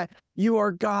feeling that you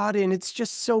are God, and it's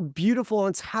just so beautiful,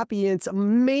 and it's happy, and it's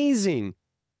amazing.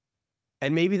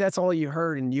 And maybe that's all you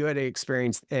heard, and you had an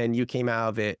experience, and you came out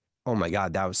of it, oh my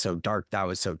God, that was so dark, that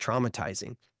was so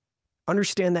traumatizing.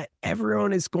 Understand that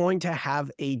everyone is going to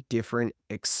have a different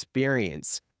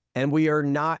experience. And we are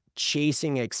not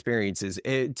chasing experiences.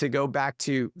 To go back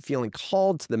to feeling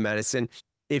called to the medicine,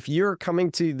 if you're coming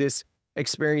to this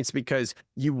experience because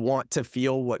you want to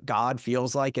feel what God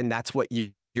feels like, and that's what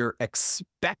you're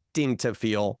expecting to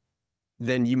feel,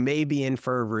 then you may be in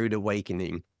for a rude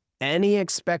awakening. Any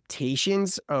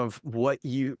expectations of what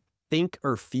you think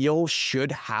or feel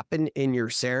should happen in your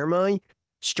ceremony,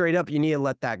 straight up, you need to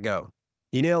let that go.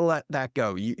 You need to let that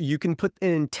go. You can put an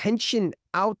intention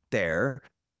out there,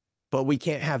 but we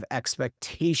can't have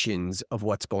expectations of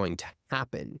what's going to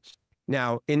happen.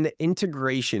 Now, in the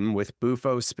integration with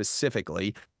Bufo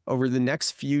specifically, over the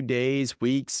next few days,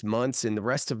 weeks, months, and the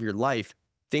rest of your life,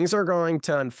 things are going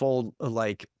to unfold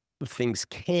like things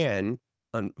can,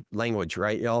 language,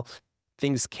 right, y'all?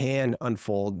 Things can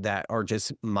unfold that are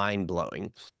just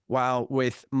mind-blowing. While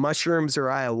with mushrooms or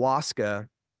ayahuasca,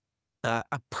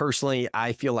 personally,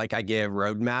 I feel like I get a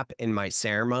roadmap in my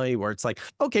ceremony where it's like,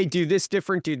 okay, do this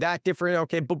different, do that different.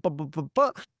 Okay,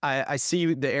 I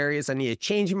see the areas I need to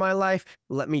change in my life.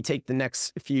 Let me take the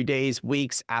next few days,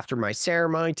 weeks after my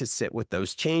ceremony to sit with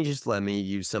those changes. Let me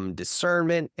use some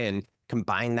discernment and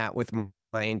combine that with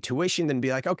my intuition, then be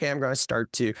like, okay, I'm going to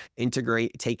start to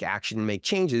integrate, take action, make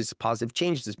changes, positive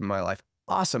changes in my life.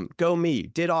 Awesome. Go me.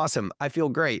 Did awesome. I feel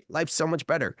great. Life's so much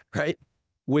better, right?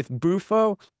 With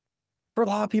Bufo, for a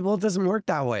lot of people, it doesn't work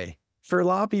that way. For a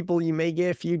lot of people, you may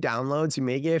get a few downloads, you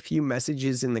may get a few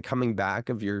messages in the coming back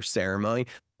of your ceremony,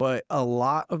 but a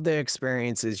lot of the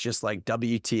experience is just like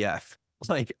WTF.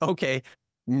 Like, okay,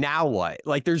 now what?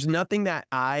 Like, there's nothing that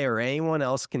I or anyone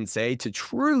else can say to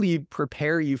truly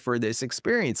prepare you for this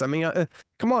experience. I mean,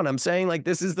 come on, I'm saying like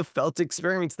this is the felt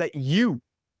experience that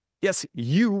yes,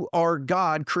 you are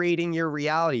God creating your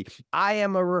reality. I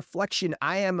am a reflection.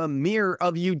 I am a mirror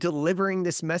of you delivering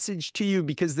this message to you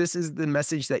because this is the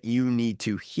message that you need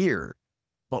to hear.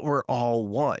 But we're all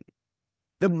one.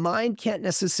 The mind can't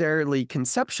necessarily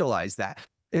conceptualize that.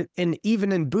 And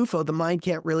even in Bufo, the mind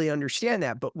can't really understand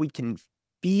that, but we can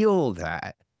feel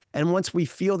that. And once we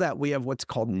feel that, we have what's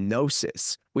called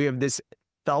gnosis. We have this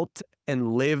felt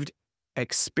and lived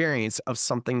experience of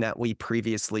something that we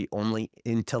previously only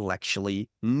intellectually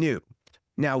knew.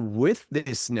 Now, with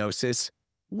this gnosis,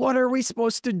 what are we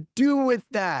supposed to do with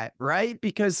that, right?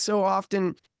 Because so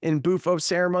often in Bufo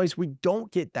ceremonies, we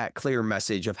don't get that clear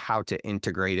message of how to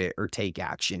integrate it or take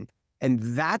action. And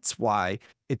that's why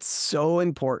it's so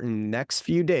important next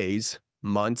few days,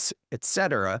 months,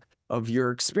 etc., of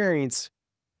your experience,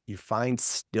 you find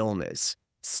stillness.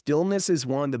 Stillness is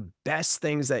one of the best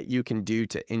things that you can do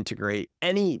to integrate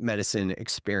any medicine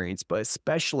experience, but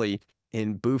especially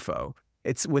in Bufo.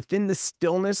 It's within the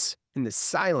stillness and the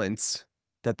silence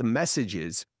that the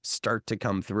messages start to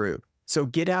come through. So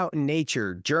get out in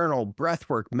nature, journal,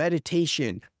 breathwork,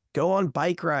 meditation, go on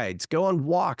bike rides, go on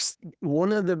walks.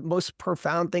 One of the most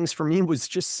profound things for me was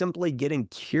just simply getting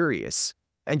curious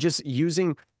and just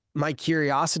using my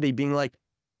curiosity, being like,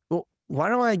 why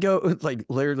don't I go, like,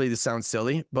 literally this sounds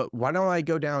silly, but why don't I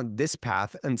go down this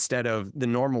path instead of the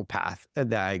normal path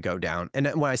that I go down? And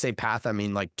when I say path, I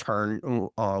mean like turn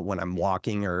when I'm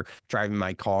walking or driving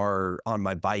my car or on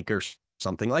my bike or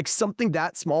something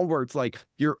that small where it's like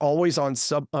you're always on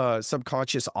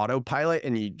subconscious autopilot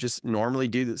and you just normally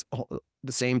do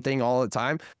the same thing all the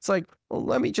time. It's like, well,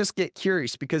 let me just get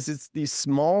curious, because it's these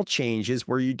small changes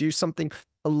where you do something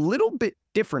a little bit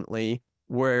differently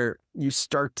where you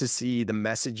start to see the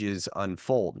messages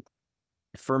unfold.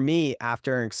 For me,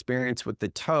 after an experience with the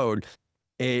toad,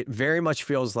 It very much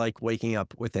feels like waking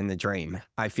up within the dream.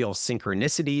 I feel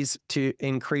synchronicities to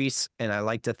increase, and I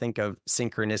like to think of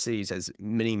synchronicities as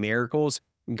mini miracles.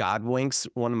 God winks.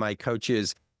 One of my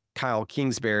coaches, Kyle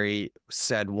Kingsbury,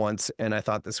 said once, and I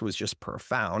thought this was just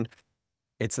profound.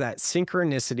 It's that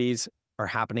synchronicities are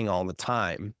happening all the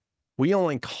time. We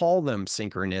only call them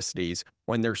synchronicities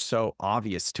when they're so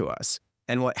obvious to us.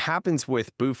 And what happens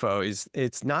with Bufo is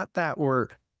it's not that we're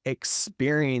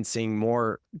experiencing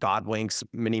more God winks,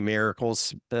 mini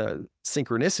miracles,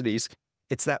 synchronicities.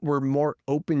 It's that we're more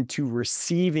open to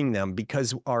receiving them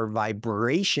because our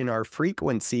vibration, our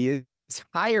frequency is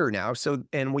higher now. So,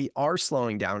 and we are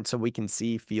slowing down so we can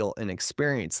see, feel, and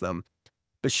experience them.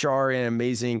 Bashar, an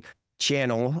amazing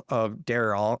channel of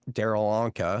Daryl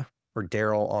Anka, or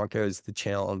Daryl Anka is the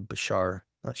channel of Bashar.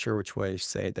 Not sure which way to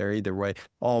say it there. Either way,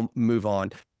 I'll move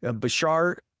on.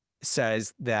 Bashar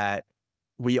says that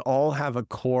we all have a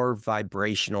core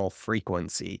vibrational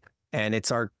frequency, and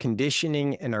it's our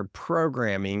conditioning and our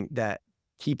programming that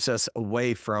keeps us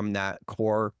away from that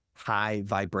core high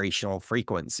vibrational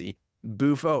frequency.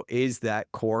 Bufo is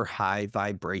that core high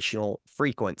vibrational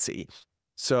frequency.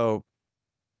 So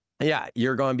yeah,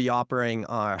 you're going to be operating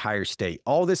on a higher state.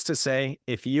 All this to say,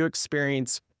 if you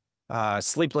experience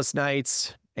sleepless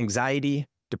nights, anxiety,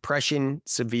 depression,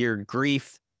 severe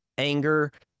grief,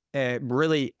 anger,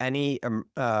 really any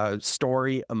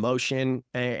story, emotion,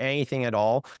 anything at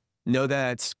all, know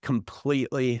that it's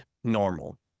completely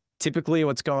normal. Typically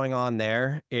what's going on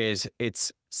there is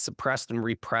it's suppressed and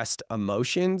repressed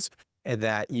emotions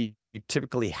that you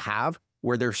typically have,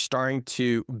 where they're starting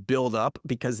to build up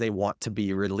because they want to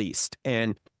be released.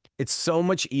 And it's so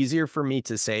much easier for me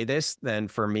to say this than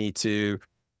for me to,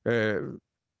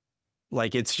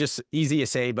 like, it's just easy to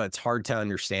say, but it's hard to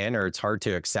understand, or it's hard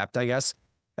to accept, I guess.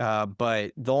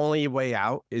 But the only way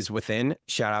out is within.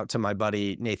 Shout out to my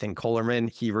buddy, Nathan Kohlerman.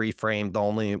 He reframed the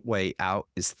only way out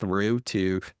is through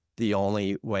to the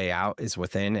only way out is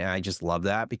within. And I just love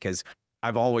that, because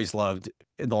I've always loved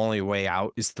the only way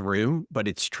out is through, but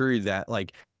it's true that,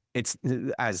 like, it's,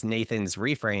 as Nathan's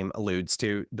reframe alludes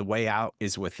to, the way out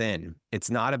is within.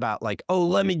 It's not about like, oh,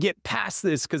 let me get past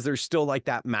this, because there's still like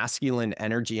that masculine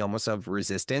energy almost of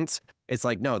resistance. It's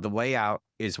like, no, the way out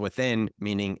is within,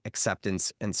 meaning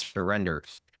acceptance and surrender.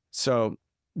 So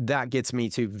that gets me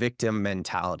to victim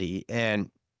mentality.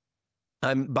 And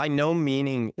I'm by no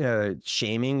meaning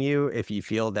shaming you if you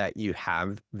feel that you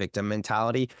have victim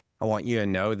mentality. I want you to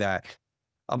know that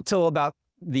up till about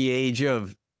the age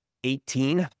of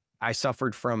 18, I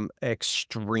suffered from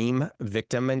extreme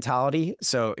victim mentality.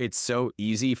 So it's so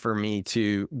easy for me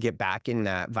to get back in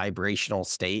that vibrational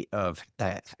state of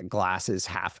that glass is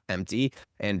half empty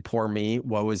and poor me,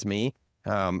 woe is me.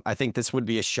 I think this would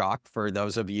be a shock for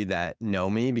those of you that know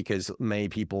me, because many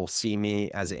people see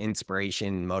me as an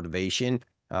inspiration, motivation.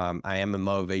 I am a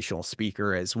motivational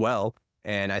speaker as well.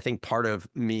 And I think part of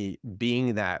me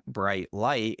being that bright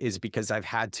light is because I've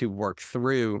had to work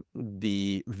through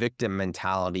the victim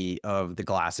mentality of the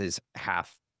glasses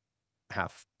half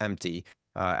empty,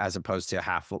 as opposed to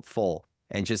half full,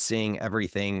 and just seeing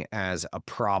everything as a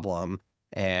problem.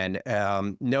 And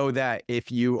know that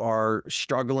if you are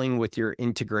struggling with your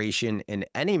integration in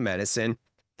any medicine,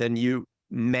 then you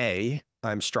may,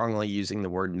 I'm strongly using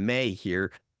the word may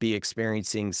here, be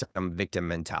experiencing some victim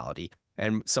mentality.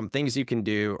 And some things you can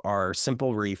do are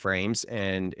simple reframes,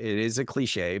 and it is a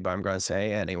cliche, but I'm going to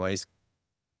say anyways,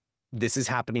 this is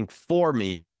happening for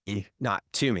me, not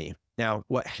to me. Now,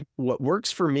 what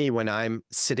works for me when I'm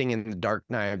sitting in the dark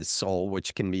night of the soul,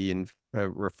 which can be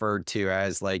referred to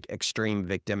as like extreme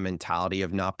victim mentality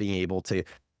of not being able to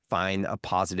find a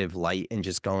positive light and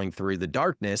just going through the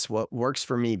darkness, what works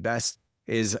for me best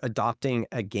is adopting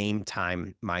a game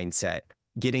time mindset.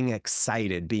 Getting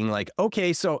excited, being like,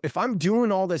 okay, so if I'm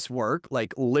doing all this work,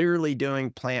 like literally doing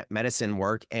plant medicine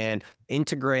work and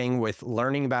integrating with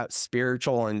learning about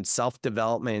spiritual and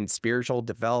self-development, spiritual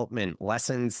development,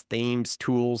 lessons, themes,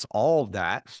 tools, all of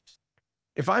that.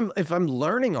 If I'm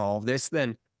learning all of this,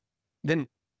 then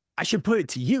I should put it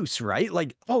to use, right?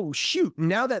 Like, oh, shoot,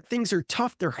 now that things are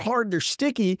tough, they're hard, they're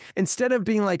sticky, instead of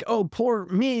being like, oh, poor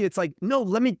me, it's like, no,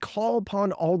 let me call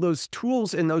upon all those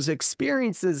tools and those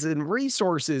experiences and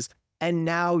resources and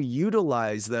now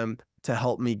utilize them to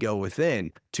help me go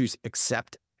within, to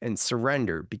accept and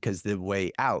surrender, because the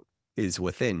way out is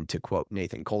within, to quote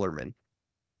Nathan Kohlerman.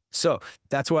 So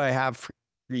that's what I have for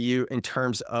you in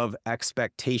terms of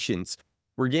expectations.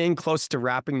 We're getting close to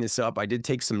wrapping this up. I did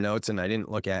take some notes and I didn't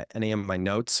look at any of my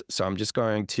notes. So I'm just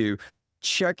going to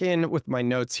check in with my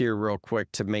notes here real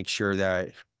quick to make sure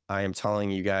that I am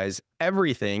telling you guys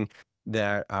everything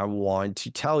that I want to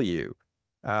tell you.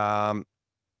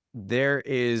 there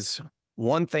is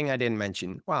one thing I didn't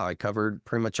mention. Wow, I covered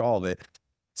pretty much all of it.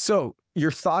 So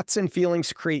your thoughts and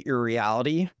feelings create your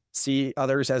reality. See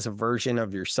others as a version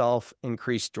of yourself,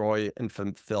 increase joy and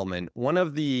fulfillment. One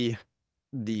of the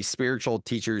spiritual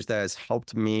teachers that has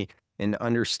helped me in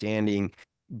understanding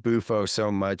Bufo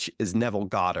so much is Neville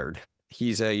Goddard.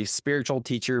 He's a spiritual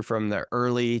teacher from the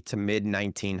early to mid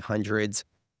 1900s.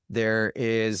 There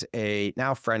is a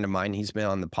now friend of mine. He's been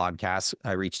on the podcast.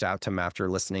 I reached out to him after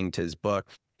listening to his book.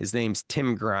 His name's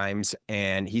Tim Grimes,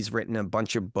 and he's written a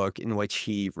bunch of books in which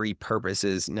he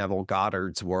repurposes Neville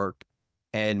Goddard's work.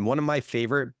 And one of my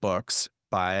favorite books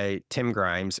by Tim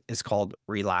Grimes is called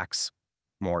Relax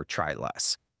More, Try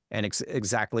Less. And it's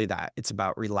exactly that. It's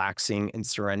about relaxing and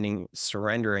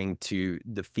surrendering to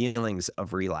the feelings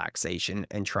of relaxation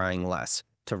and trying less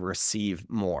to receive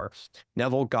more.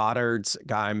 Neville Goddard's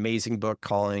got an amazing book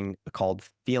called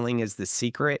Feeling is the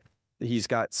Secret. He's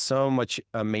got so much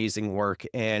amazing work,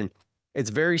 and it's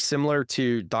very similar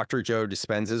to Dr. Joe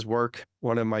Dispenza's work.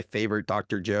 One of my favorite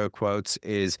Dr. Joe quotes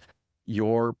is,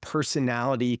 "Your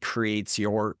personality creates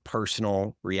your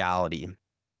personal reality."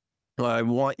 What I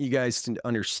want you guys to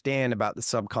understand about the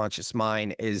subconscious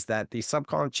mind is that the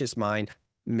subconscious mind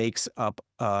makes up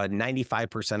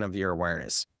 95% of your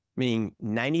awareness, meaning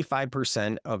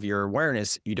 95% of your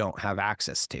awareness you don't have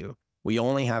access to. We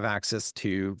only have access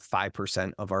to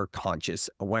 5% of our conscious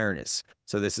awareness.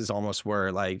 So this is almost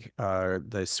where like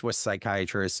the Swiss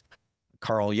psychiatrist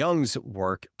Carl Jung's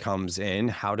work comes in.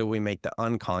 How do we make the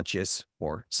unconscious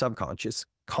or subconscious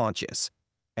conscious?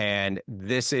 And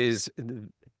this is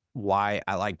why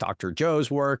I like Dr.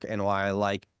 Joe's work and why I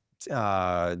like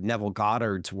Neville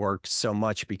Goddard's work so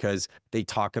much, because they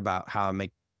talk about how to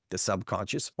make the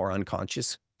subconscious or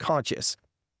unconscious conscious.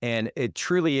 And it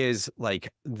truly is like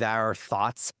that our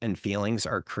thoughts and feelings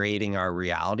are creating our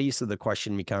reality. So the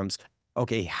question becomes,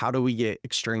 okay, how do we get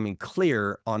extremely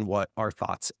clear on what our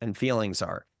thoughts and feelings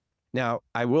are? Now,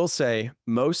 I will say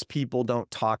most people don't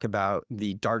talk about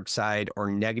the dark side or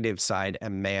negative side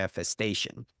and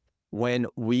manifestation. When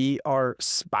we are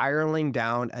spiraling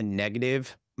down a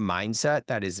negative mindset,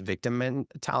 that is victim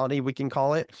mentality, we can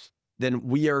call it, then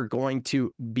we are going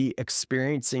to be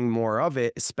experiencing more of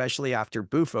it, especially after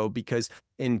Bufo, because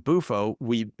in Bufo,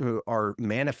 we are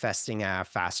manifesting at a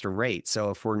faster rate. So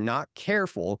if we're not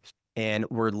careful and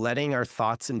we're letting our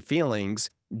thoughts and feelings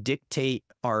dictate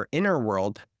our inner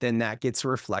world, then that gets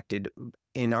reflected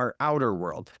in our outer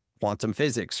world. Quantum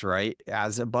physics, right?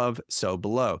 As above, so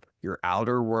below. Your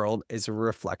outer world is a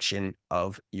reflection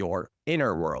of your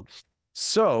inner world.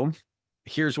 So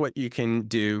here's what you can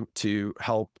do to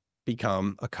help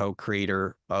become a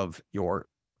co-creator of your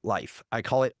life. I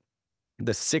call it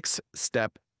the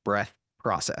 6-step breath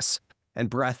process. And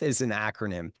breath is an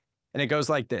acronym. And it goes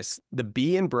like this. The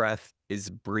B in breath is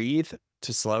breathe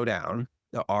to slow down.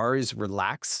 The R is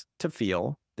relax to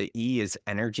feel. The E is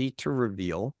energy to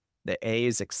reveal. The A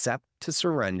is accept to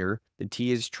surrender. The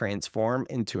T is transform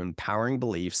into empowering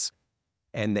beliefs.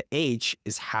 And the H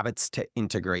is habits to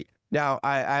integrate. Now,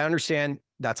 I understand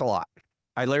that's a lot.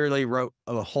 I literally wrote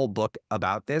a whole book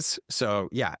about this. So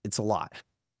yeah, it's a lot.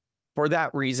 For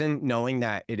that reason, knowing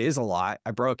that it is a lot,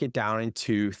 I broke it down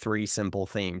into 3 simple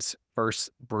themes. First,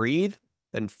 breathe,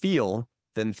 then feel,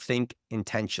 then think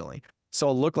intentionally. So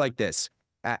it'll look like this.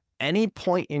 At any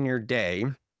point in your day,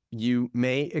 you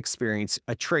may experience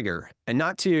a trigger, and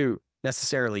not to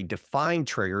necessarily define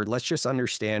trigger. Let's just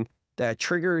understand that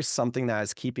trigger is something that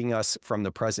is keeping us from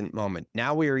the present moment.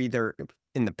 Now we are either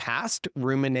in the past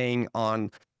ruminating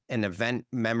on an event,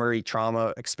 memory,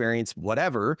 trauma, experience,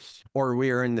 whatever, or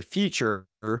we are in the future,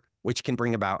 which can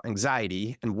bring about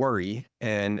anxiety and worry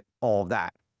and all of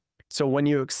that. So when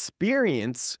you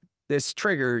experience this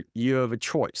trigger, you have a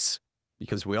choice,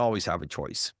 because we always have a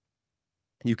choice.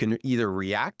 You can either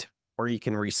react or you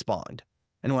can respond.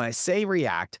 And when I say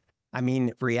react, I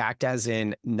mean react as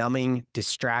in numbing,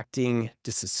 distracting,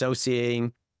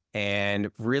 disassociating,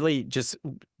 and really just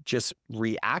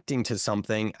reacting to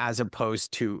something as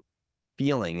opposed to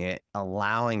feeling it,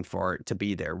 allowing for it to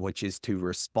be there, which is to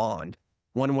respond.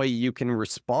 One way you can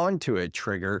respond to a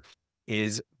trigger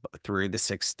is through the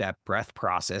 6-step breath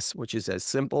process, which is as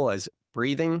simple as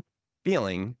breathing,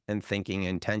 feeling, and thinking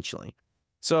intentionally.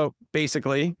 So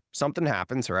basically, something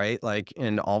happens, right? Like,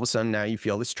 and all of a sudden now you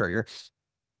feel this trigger.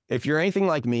 If you're anything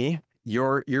like me,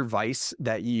 your vice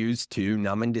that you use to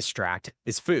numb and distract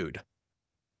is food.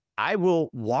 I will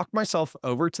walk myself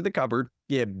over to the cupboard,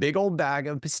 get a big old bag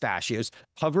of pistachios,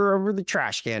 hover over the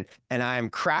trash can, and I am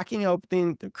cracking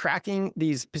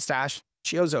these pistachios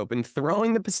pistachios open,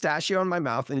 throwing the pistachio in my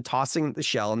mouth and tossing the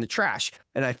shell in the trash.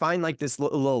 And I find like this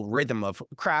little rhythm of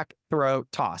crack, throw,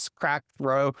 toss, crack,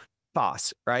 throw,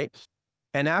 toss, right?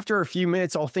 And after a few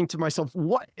minutes, I'll think to myself,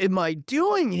 what am I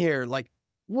doing here? Like,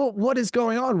 what is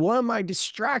going on? What am I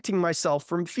distracting myself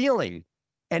from feeling?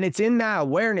 And it's in that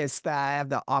awareness that I have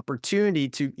the opportunity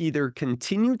to either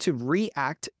continue to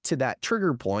react to that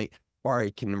trigger point or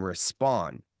I can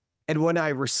respond. And when I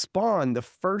respond, the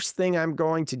first thing I'm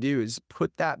going to do is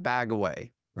put that bag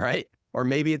away, right? Or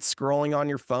maybe it's scrolling on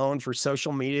your phone for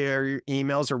social media or your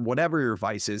emails or whatever your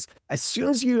vice is. As soon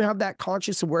as you have that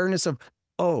conscious awareness of,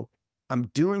 oh, I'm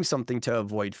doing something to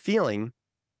avoid feeling,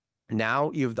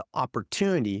 now you have the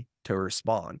opportunity to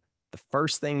respond. The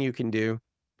first thing you can do,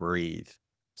 breathe.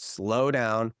 Slow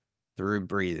down through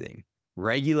breathing.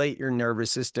 Regulate your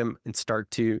nervous system and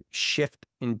start to shift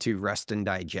into rest and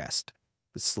digest.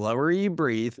 The slower you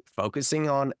breathe, focusing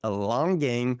on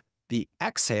elongating the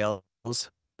exhales,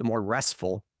 the more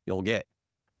restful you'll get.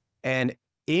 And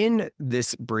in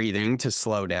this breathing to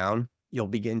slow down, you'll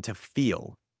begin to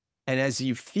feel. And as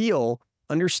you feel,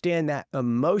 understand that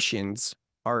emotions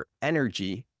are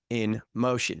energy in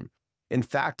motion. In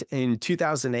fact, in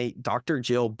 2008, Dr.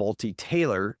 Jill Bolte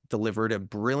Taylor delivered a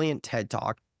brilliant TED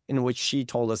Talk in which she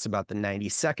told us about the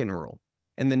 90-second rule.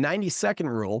 And the 90-second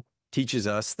rule teaches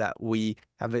us that we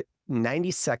have a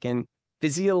 90-second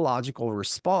physiological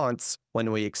response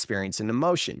when we experience an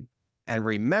emotion. And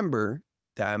remember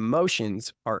that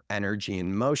emotions are energy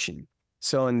in motion.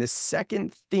 So in this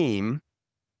second theme,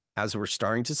 as we're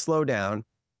starting to slow down,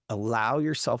 allow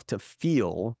yourself to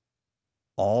feel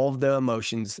all of the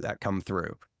emotions that come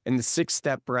through. In the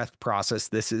 6-step breath process,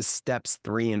 this is steps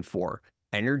 3 and 4.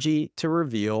 Energy to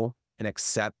reveal and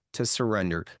accept to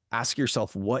surrender. Ask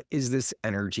yourself, what is this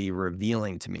energy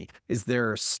revealing to me? Is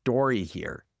there a story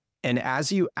here? And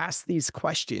as you ask these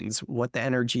questions, what the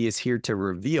energy is here to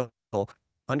reveal,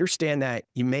 understand that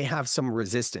you may have some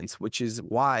resistance, which is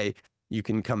why you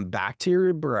can come back to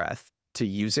your breath to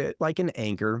use it like an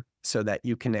anchor so that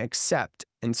you can accept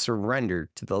and surrender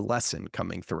to the lesson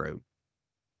coming through.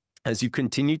 As you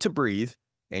continue to breathe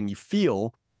and you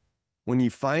feel, when you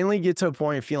finally get to a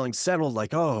point of feeling settled,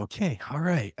 like, oh, okay, all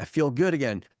right, I feel good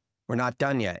again. We're not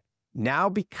done yet. Now,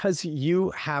 because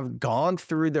you have gone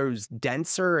through those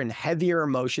denser and heavier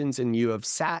emotions and you have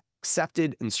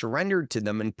accepted and surrendered to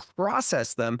them and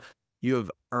processed them, you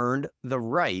have earned the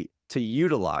right to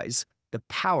utilize the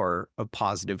power of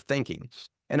positive thinking.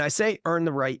 And I say earn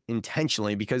the right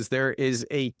intentionally because there is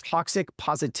a toxic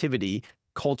positivity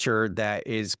culture that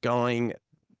is going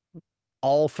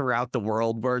all throughout the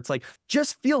world where it's like,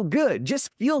 just feel good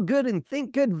and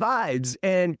think good vibes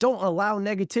and don't allow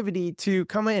negativity to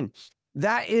come in.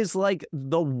 That is like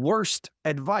the worst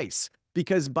advice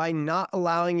because by not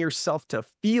allowing yourself to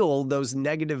feel those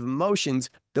negative emotions,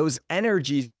 those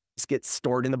energies get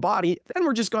stored in the body, then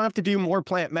we're just going to have to do more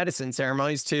plant medicine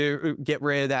ceremonies to get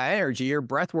rid of that energy or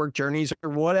breathwork journeys or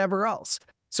whatever else.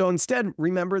 So instead,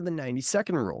 remember the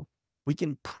 90-second rule. We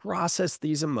can process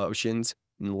these emotions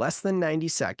in less than 90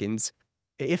 seconds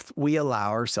if we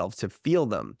allow ourselves to feel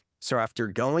them. So after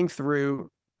going through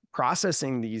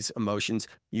processing these emotions,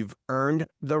 you've earned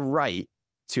the right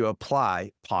to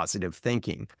apply positive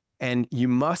thinking. And you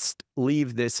must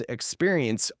leave this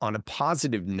experience on a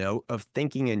positive note of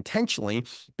thinking intentionally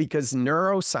because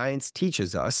neuroscience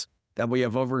teaches us that we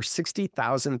have over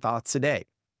 60,000 thoughts a day.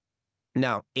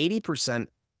 Now, 80%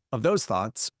 of those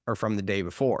thoughts are from the day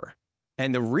before.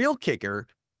 And the real kicker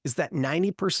is that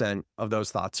 90% of those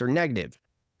thoughts are negative.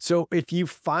 So if you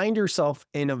find yourself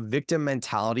in a victim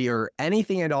mentality or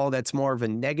anything at all that's more of a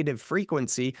negative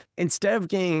frequency, instead of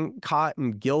getting caught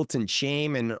in guilt and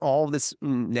shame and all this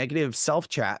negative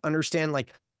self-chat, understand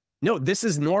like, no, this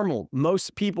is normal.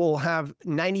 Most people have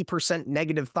 90%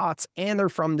 negative thoughts and they're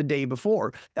from the day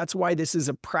before. That's why this is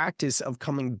a practice of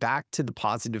coming back to the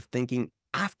positive thinking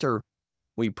after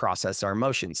we process our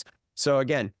emotions. So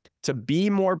again, to be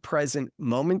more present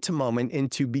moment to moment and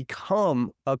to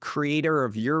become a creator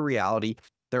of your reality,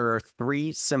 there are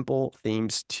 3 simple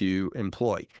themes to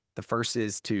employ. The first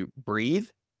is to breathe,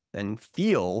 then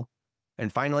feel,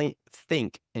 and finally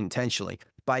think intentionally.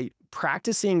 By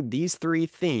practicing these 3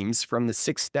 themes from the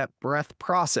 6-step breath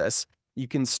process, you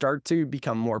can start to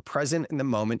become more present in the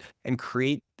moment and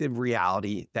create the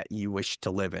reality that you wish to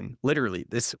live in. Literally,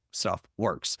 this stuff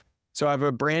works. So I have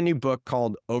a brand new book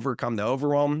called Overcome the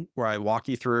Overwhelm, where I walk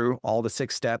you through all the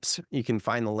 6 steps. You can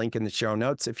find the link in the show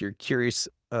notes if you're curious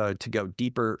to go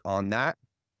deeper on that.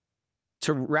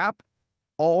 To wrap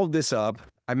all of this up,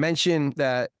 I mentioned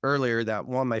that earlier that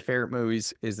one of my favorite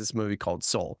movies is this movie called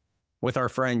Soul. with our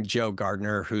friend Joe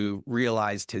Gardner, who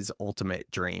realized his ultimate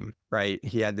dream, right?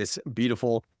 He had this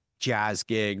beautiful jazz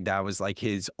gig that was like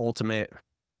his ultimate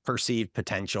perceived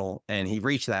potential. And he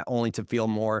reached that only to feel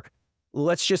more,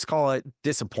 let's just call it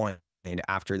disappointed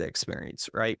after the experience,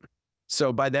 right?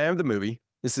 So by the end of the movie,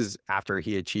 this is after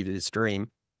he achieved his dream,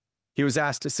 he was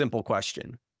asked a simple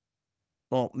question.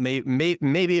 Well,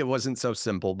 maybe it wasn't so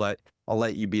simple, but I'll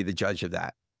let you be the judge of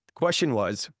that. The question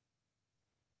was,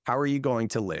 how are you going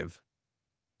to live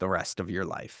the rest of your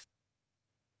life?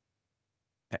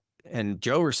 And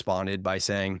Joe responded by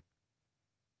saying,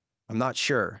 I'm not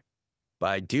sure, but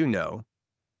I do know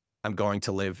I'm going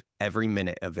to live every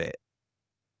minute of it.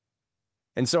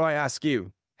 And so I ask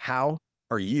you, how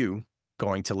are you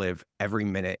going to live every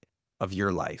minute of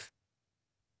your life?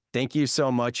 Thank you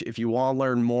so much. If you want to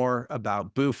learn more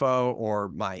about Bufo or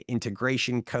my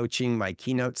integration coaching, my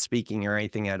keynote speaking, or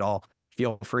anything at all,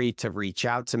 feel free to reach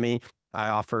out to me. I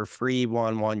offer free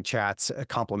one-on-one chats,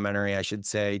 complimentary, I should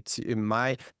say. To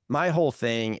my whole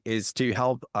thing is to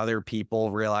help other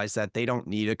people realize that they don't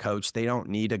need a coach. They don't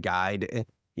need a guide.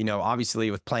 You know,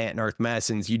 obviously with plant and earth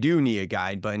medicines, you do need a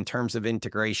guide, but in terms of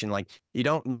integration, like you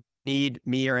don't need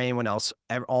me or anyone else.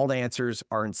 All the answers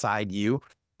are inside you.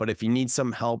 But if you need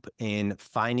some help in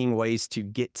finding ways to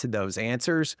get to those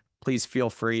answers, please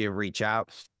feel free to reach out.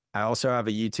 I also have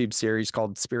a YouTube series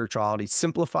called Spirituality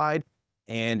Simplified.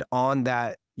 And on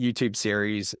that YouTube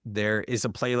series, there is a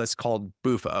playlist called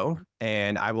Bufo,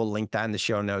 and I will link that in the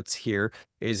show notes here.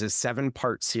 It is a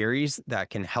 7-part series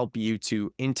that can help you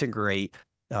to integrate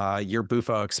your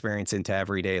Bufo experience into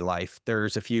everyday life.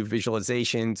 There's a few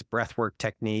visualizations, breathwork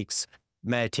techniques,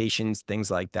 meditations, things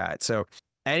like that. So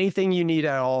anything you need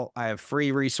at all, I have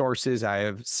free resources. I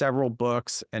have several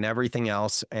books and everything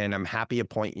else, and I'm happy to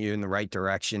point you in the right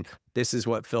direction. This is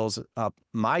what fills up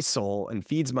my soul and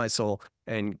feeds my soul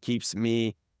and keeps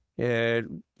me, it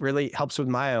really helps with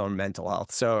my own mental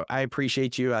health. So I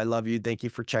appreciate you. I love you. Thank you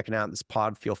for checking out this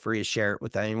pod. Feel free to share it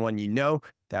with anyone you know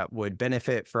that would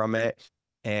benefit from it.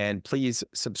 And please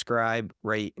subscribe,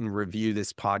 rate, and review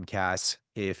this podcast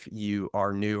if you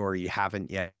are new or you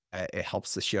haven't yet. It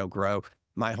helps the show grow.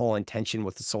 My whole intention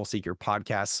with the Soul Seeker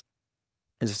podcast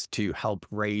is to help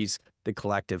raise the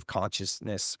collective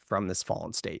consciousness from this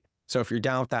fallen state. So if you're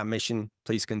down with that mission,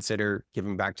 please consider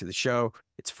giving back to the show.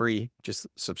 It's free. Just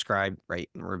subscribe, rate,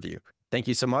 and review. Thank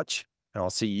you so much. And I'll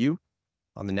see you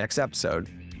on the next episode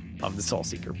of the Soul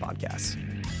Seeker podcast.